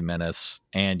 3/2 Menace,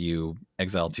 and you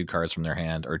exile 2 cards from their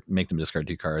hand, or make them discard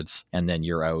 2 cards, and then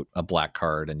you're out a black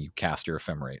card and you cast your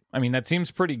ephemerate. I mean, that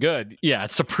seems pretty good Yeah,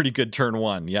 it's a pretty good turn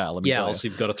one. Yeah, let me Yeah, tell you. also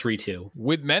you've got a 3/2.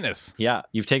 with Menace. Yeah,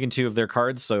 you've taken 2 of their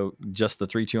cards, so just the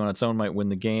 3/2 on its own might win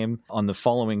the game. On the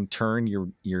following turn,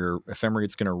 your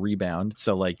ephemerate's going to rebound.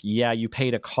 So, like, yeah, you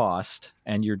paid a cost,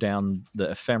 and you're down the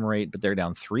ephemerate, but they're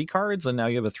down 3 cards, and now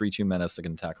you have a 3/2 Menace that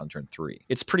can attack on turn 3.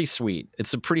 It's pretty sweet.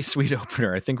 It's a pretty sweet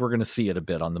opener. I think we're going to see it a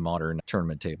bit on the modern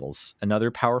tournament tables. Another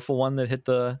powerful one that hit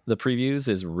the previews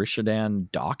is Rishadan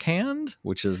Dockhand,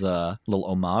 which is a little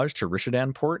homage to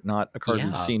Rishadan Port, not a card we've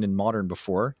Yeah. seen in modern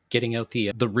before. Getting out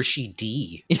the Rishi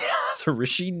D. Yeah, the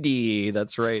Rishi D.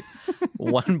 That's right.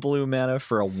 1 blue mana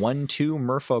for a 1/2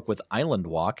 Merfolk with Island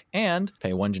Walk, and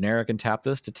pay 1 generic and tap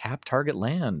this to tap target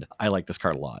land. I like this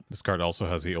card a lot. This card also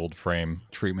has the old frame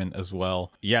treatment as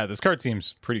well. Yeah, this card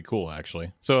seems pretty cool,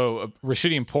 actually. So,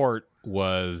 Rashidian Port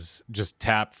was just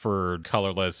tap for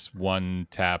colorless, 1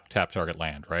 tap target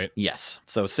land, right? Yes.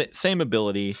 So same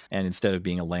ability, and instead of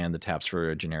being a land that taps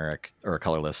for a generic or a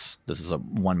colorless, this is a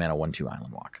 1 mana 1/2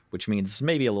 Island Walk, which means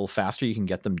maybe a little faster you can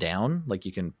get them down. Like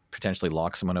you can potentially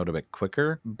lock someone out a bit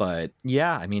quicker. But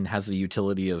yeah, I mean, has the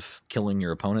utility of killing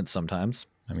your opponent sometimes.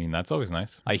 I mean, that's always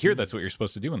nice. I hear that's what you're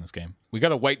supposed to do in this game. We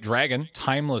got a white dragon,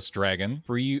 Timeless Dragon,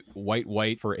 3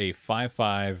 white for a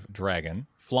 5/5 dragon.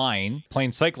 Flying,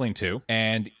 Plane Cycling 2,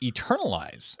 and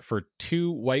Eternalize for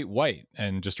 2 white.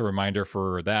 And just a reminder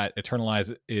for that,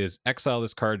 Eternalize is exile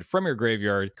this card from your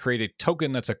graveyard, create a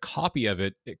token that's a copy of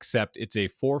it, except it's a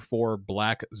 4/4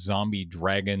 black zombie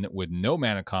dragon with no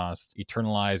mana cost,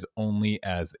 Eternalize only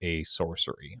as a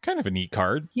sorcery. Kind of a neat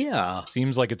card. Yeah.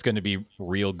 Seems like it's going to be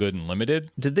real good and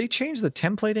limited. Did they change the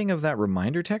templating of that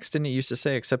reminder text? Didn't it used to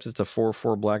say, except it's a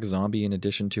 4/4 black zombie in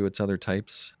addition to its other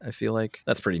types? I feel like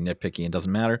that's pretty nitpicky and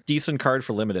doesn't matter. Decent card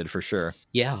for limited for sure.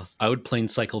 Yeah. I would plane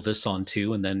cycle this on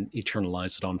 2 and then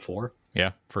Eternalize it on 4.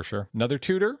 Yeah, for sure. Another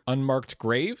tutor, Unmarked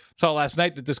Grave. Saw last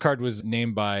night that this card was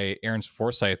named by Aaron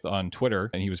Forsyth on Twitter,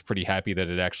 and he was pretty happy that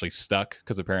it actually stuck,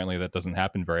 because apparently that doesn't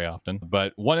happen very often.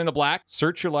 But 1 in a black,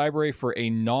 search your library for a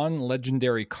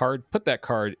non-legendary card, put that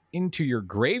card into your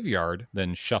graveyard,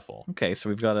 then shuffle. Okay, so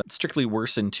we've got a strictly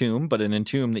worse Entomb, but an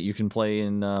Entomb that you can play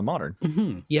in modern.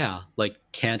 Yeah. Like,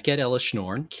 can't get Elish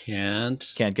Norn. Can't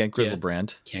Can't get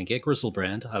Grizzlebrand. get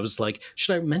Grizzlebrand. I was like,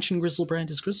 should I mention Grizzlebrand?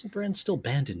 Is Grizzlebrand still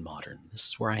banned in modern? This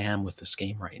is where I am with this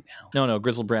game right now. No,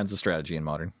 Grizzlebrand's a strategy in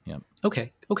Modern. Yeah.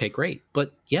 Okay, great.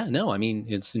 But yeah, no, I mean,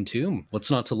 it's Entomb.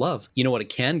 What's not to love? You know what it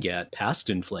can get? Past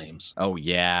in Flames. Oh,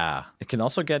 yeah. It can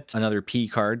also get another P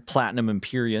card, Platinum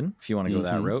Empyrean, if you want to go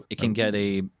that route. It can get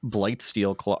a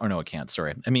Blightsteel Colossus. Or no, it can't,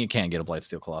 sorry. I mean, it can get a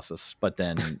Blightsteel Colossus, but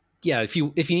then... Yeah, if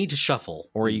you need to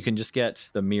shuffle. Or you can just get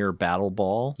the Mirror Battle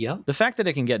Ball. Yeah. The fact that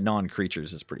it can get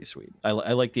non-creatures is pretty sweet. I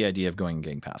like the idea of going and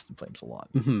getting Past in Flames a lot.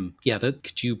 Mm-hmm. Yeah,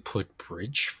 could you put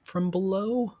Bridge from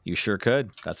Below? You sure could.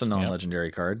 That's a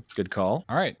non-legendary card. Good call.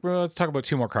 All right, well, let's talk about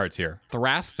 2 more cards here.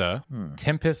 Thrasta,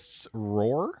 Tempest's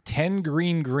Roar, 10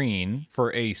 green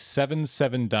for a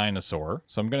 7/7 dinosaur.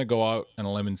 So I'm going to go out on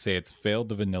a limb and say it's failed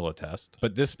the vanilla test.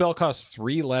 But this spell costs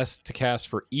 3 less to cast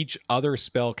for each other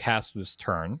spell cast this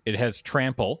turn. It has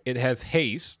Trample. It has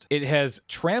Haste. It has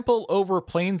Trample over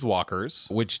Planeswalkers,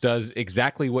 which does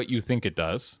exactly what you think it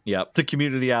does. Yep. The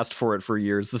community asked for it for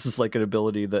years. This is like an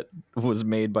ability that was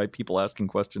made by people asking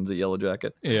questions at Yellow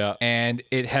Jacket. Yeah. And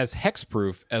it has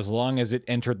Hexproof as long as it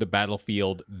entered the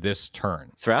battlefield this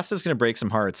turn. Thrasta's going to break some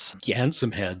hearts. Yeah, and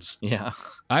some heads. Yeah.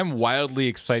 I'm wildly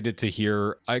excited to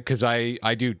hear, because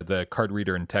I do the card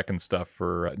reader and tech and stuff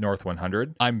for North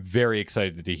 100. I'm very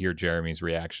excited to hear Jeremy's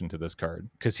reaction to this card,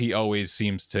 because he always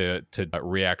seems to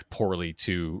react poorly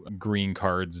to green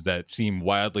cards that seem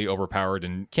wildly overpowered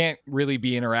and can't really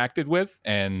be interacted with.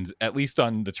 And at least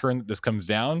on the turn that this comes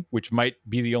down, which might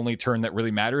be the only turn that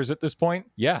really matters at this point.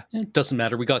 Yeah. It doesn't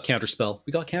matter. We got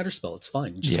Counterspell. It's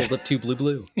fine. Just hold up 2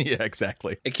 blue. Yeah,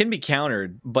 exactly. It can be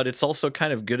countered, but it's also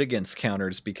kind of good against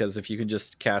counters, because if you can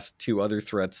just cast 2 other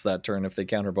threats that turn, if they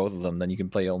counter both of them, then you can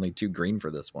play only 2 green for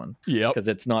this one. Yep. Because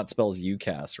it's not spells you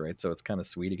cast, right? So it's kind of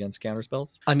sweet against counter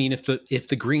spells. I mean, if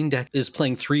the green deck is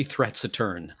playing 3 threats a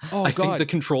turn, I think the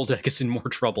control deck is in more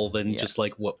trouble than just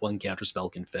like what one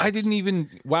counterspell can fix. I didn't even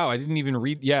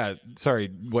read. Yeah, sorry,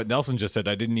 what Nelson just said.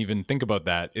 I didn't even think about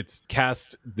that. It's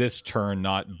cast this turn,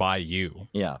 not by you.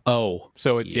 Yeah. Oh,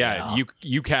 so it's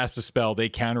you cast a spell, they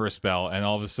counter a spell, and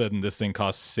all of a sudden this thing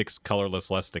costs 6 colorless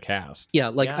less to cast.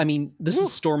 Yeah, I mean, this is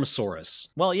Stormosaurus.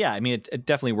 Well, yeah, I mean, it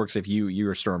definitely works if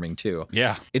you're storming too.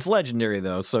 Yeah. It's legendary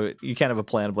though, so you can't have a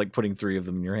plan of like putting 3 of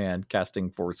them in your hand, casting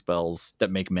 4 spells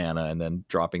that make mana, and then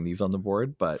dropping these on the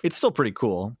board. But it's still pretty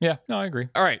cool. Yeah, no, I agree.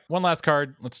 All right, one last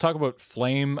card. Let's talk about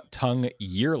Flame Tongue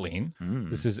Yearling.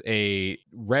 This is a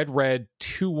red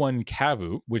 2/1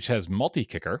 Kavu, which has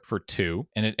multi-kicker for 2,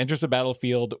 and it enters the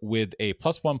battlefield with a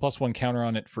 +1/+1 counter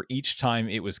on it for each time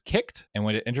it was kicked. And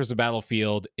when it enters the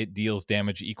battlefield, it deals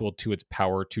damage equal to its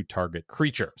power to target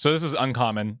creature. So this is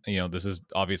uncommon. This is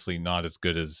obviously not as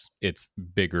good as its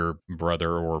bigger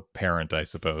brother or parent, I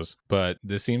suppose. But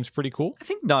this seems pretty cool. I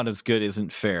think not as good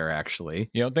isn't fair, actually.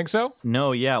 You don't think so?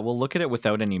 No, yeah. Well, look at it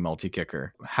without any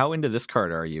multi-kicker. How into this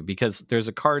card are you? Because there's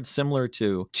a card similar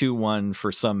to 2/1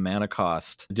 for some mana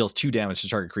cost. It deals 2 damage to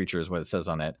target creature is what it says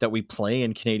on it. That we play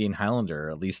in Canadian Highlander,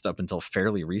 at least up until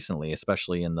fairly recently,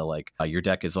 especially in the your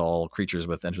deck is all creatures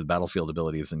with enter the battlefield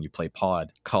abilities and you play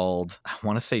pod, called, I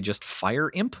want to say just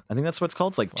Fire Imp. I think that's what it's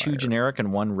called. It's like 2 generic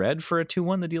and 1 red for a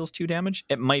 2/1 that deals 2 damage.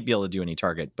 It might be able to do any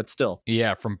target, but still.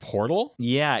 Yeah, from Portal?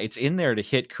 Yeah, it's in there to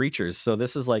hit creatures. So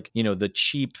this is the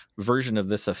cheap version of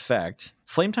this effect.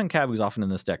 Flametongue Kavu is often in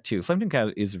this deck too. Flametongue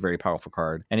Kavu is a very powerful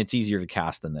card, and it's easier to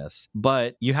cast than this.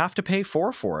 But you have to pay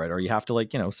 4 for it, or you have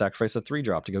to sacrifice a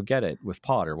 3-drop to go get it with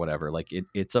pod or whatever.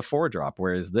 It's a 4-drop,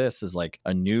 whereas this is like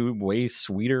a new, way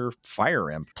sweeter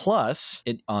Fire Imp. Plus,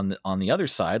 it on the other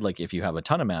side, if you have a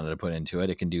ton of mana to put into it,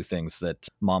 it can do things that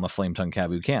Mama Flametongue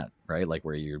Kavu can't. Right,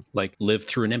 where you're live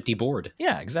through an empty board.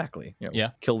 Yeah, exactly.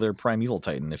 Kill their Primeval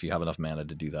Titan if you have enough mana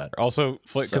to do that. Also,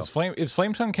 because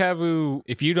Flametongue Kavu,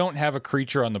 if you don't have a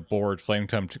creature on the board,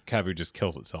 Flametongue Kavu just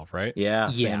kills itself, right? Yeah.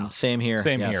 Same here.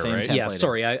 Same here, right? Yeah.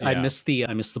 Sorry, I missed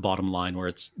the bottom line where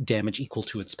it's damage equal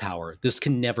to its power. This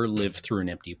can never live through an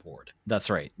empty board. That's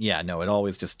right. Yeah. No, it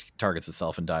always just targets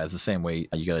itself and dies the same way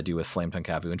you got to do with Flametongue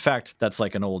Kavu. In fact, that's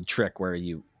like an old trick where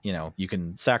you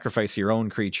can sacrifice your own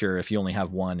creature if you only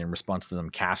have one in response to them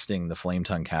casting the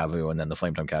Flametongue Kavu, and then the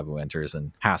Flametongue Kavu enters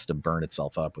and has to burn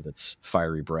itself up with its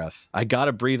fiery breath. I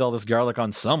gotta breathe all this garlic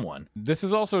on someone. This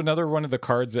is also another one of the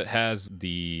cards that has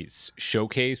the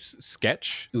showcase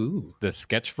sketch. Ooh. The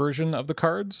sketch version of the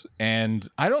cards. And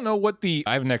I don't know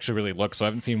I haven't actually really looked, so I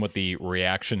haven't seen what the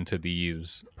reaction to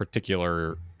these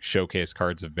particular showcase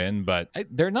cards have been, but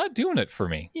they're not doing it for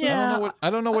me. Yeah. I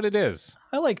don't know what it is.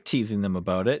 I like teasing them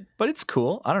about it, but it's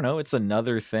cool. I don't know. It's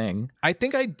another thing. I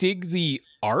think I dig the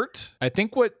art. I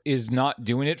think what is not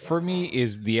doing it for me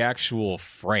is the actual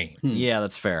frame. Yeah,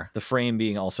 that's fair. The frame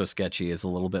being also sketchy is a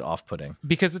little bit off-putting.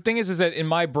 Because the thing is that in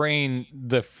my brain,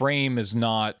 the frame is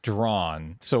not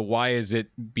drawn. So why is it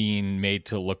being made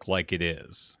to look like it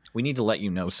is? We need to let you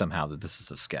know somehow that this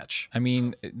is a sketch. I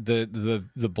mean, the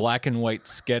black and white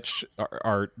sketch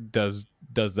art does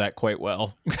that quite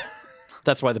well.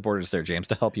 That's why the border's there, James,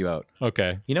 to help you out.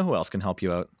 Okay. You know who else can help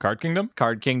you out? Card Kingdom?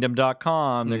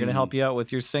 CardKingdom.com. They're going to help you out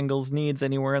with your singles needs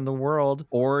anywhere in the world,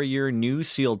 or your new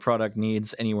sealed product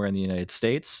needs anywhere in the United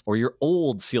States, or your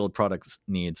old sealed products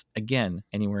needs, again,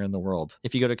 anywhere in the world.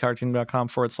 If you go to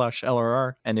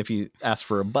CardKingdom.com/LRR, and if you ask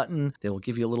for a button, they will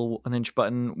give you a little 1-inch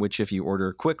button, which if you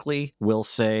order quickly will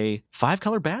say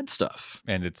 5-color bad stuff.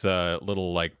 And it's a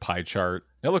little like pie chart.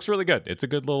 It looks really good. It's a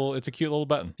cute little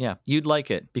button. Yeah, you'd like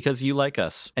it because you like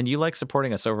us and you like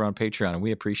supporting us over on Patreon, and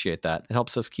we appreciate that. It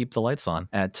helps us keep the lights on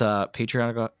at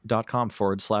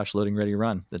patreon.com/loading ready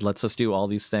run. It lets us do all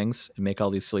these things and make all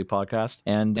these silly podcasts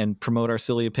and promote our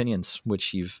silly opinions,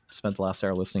 which you've spent the last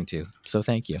hour listening to. So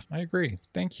thank you. I agree.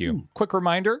 Thank you. Quick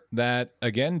reminder that,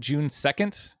 again, June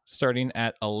 2nd, starting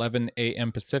at 11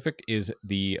 a.m. Pacific, is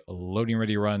the Loading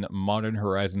Ready Run Modern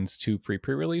Horizons 2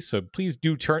 pre-release. So please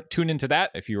do tune into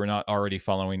that. If you are not already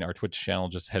following our Twitch channel,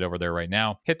 just head over there right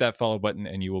now. Hit that follow button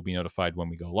and you will be notified when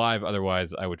we go live.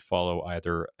 Otherwise, I would follow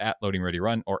either at Loading Ready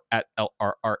Run or at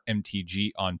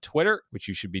LRRMTG on Twitter, which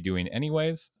you should be doing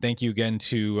anyways. Thank you again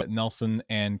to Nelson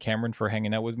and Cameron for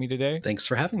hanging out with me today. Thanks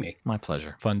for having me. My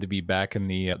pleasure. Fun to be back in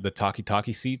the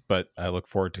talkie seat, but I look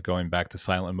forward to going back to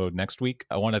silent mode next week.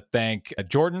 I want to thank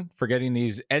Jordan for getting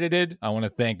these edited. I want to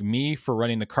thank me for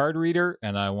running the card reader,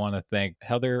 and I want to thank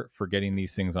Heather for getting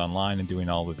these things online and doing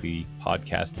all of the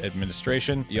podcast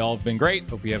administration. Y'all have been great.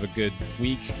 Hope you have a good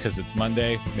week because it's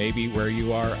Monday, maybe where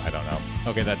you are. I don't know.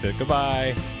 Okay, that's it.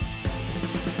 Goodbye.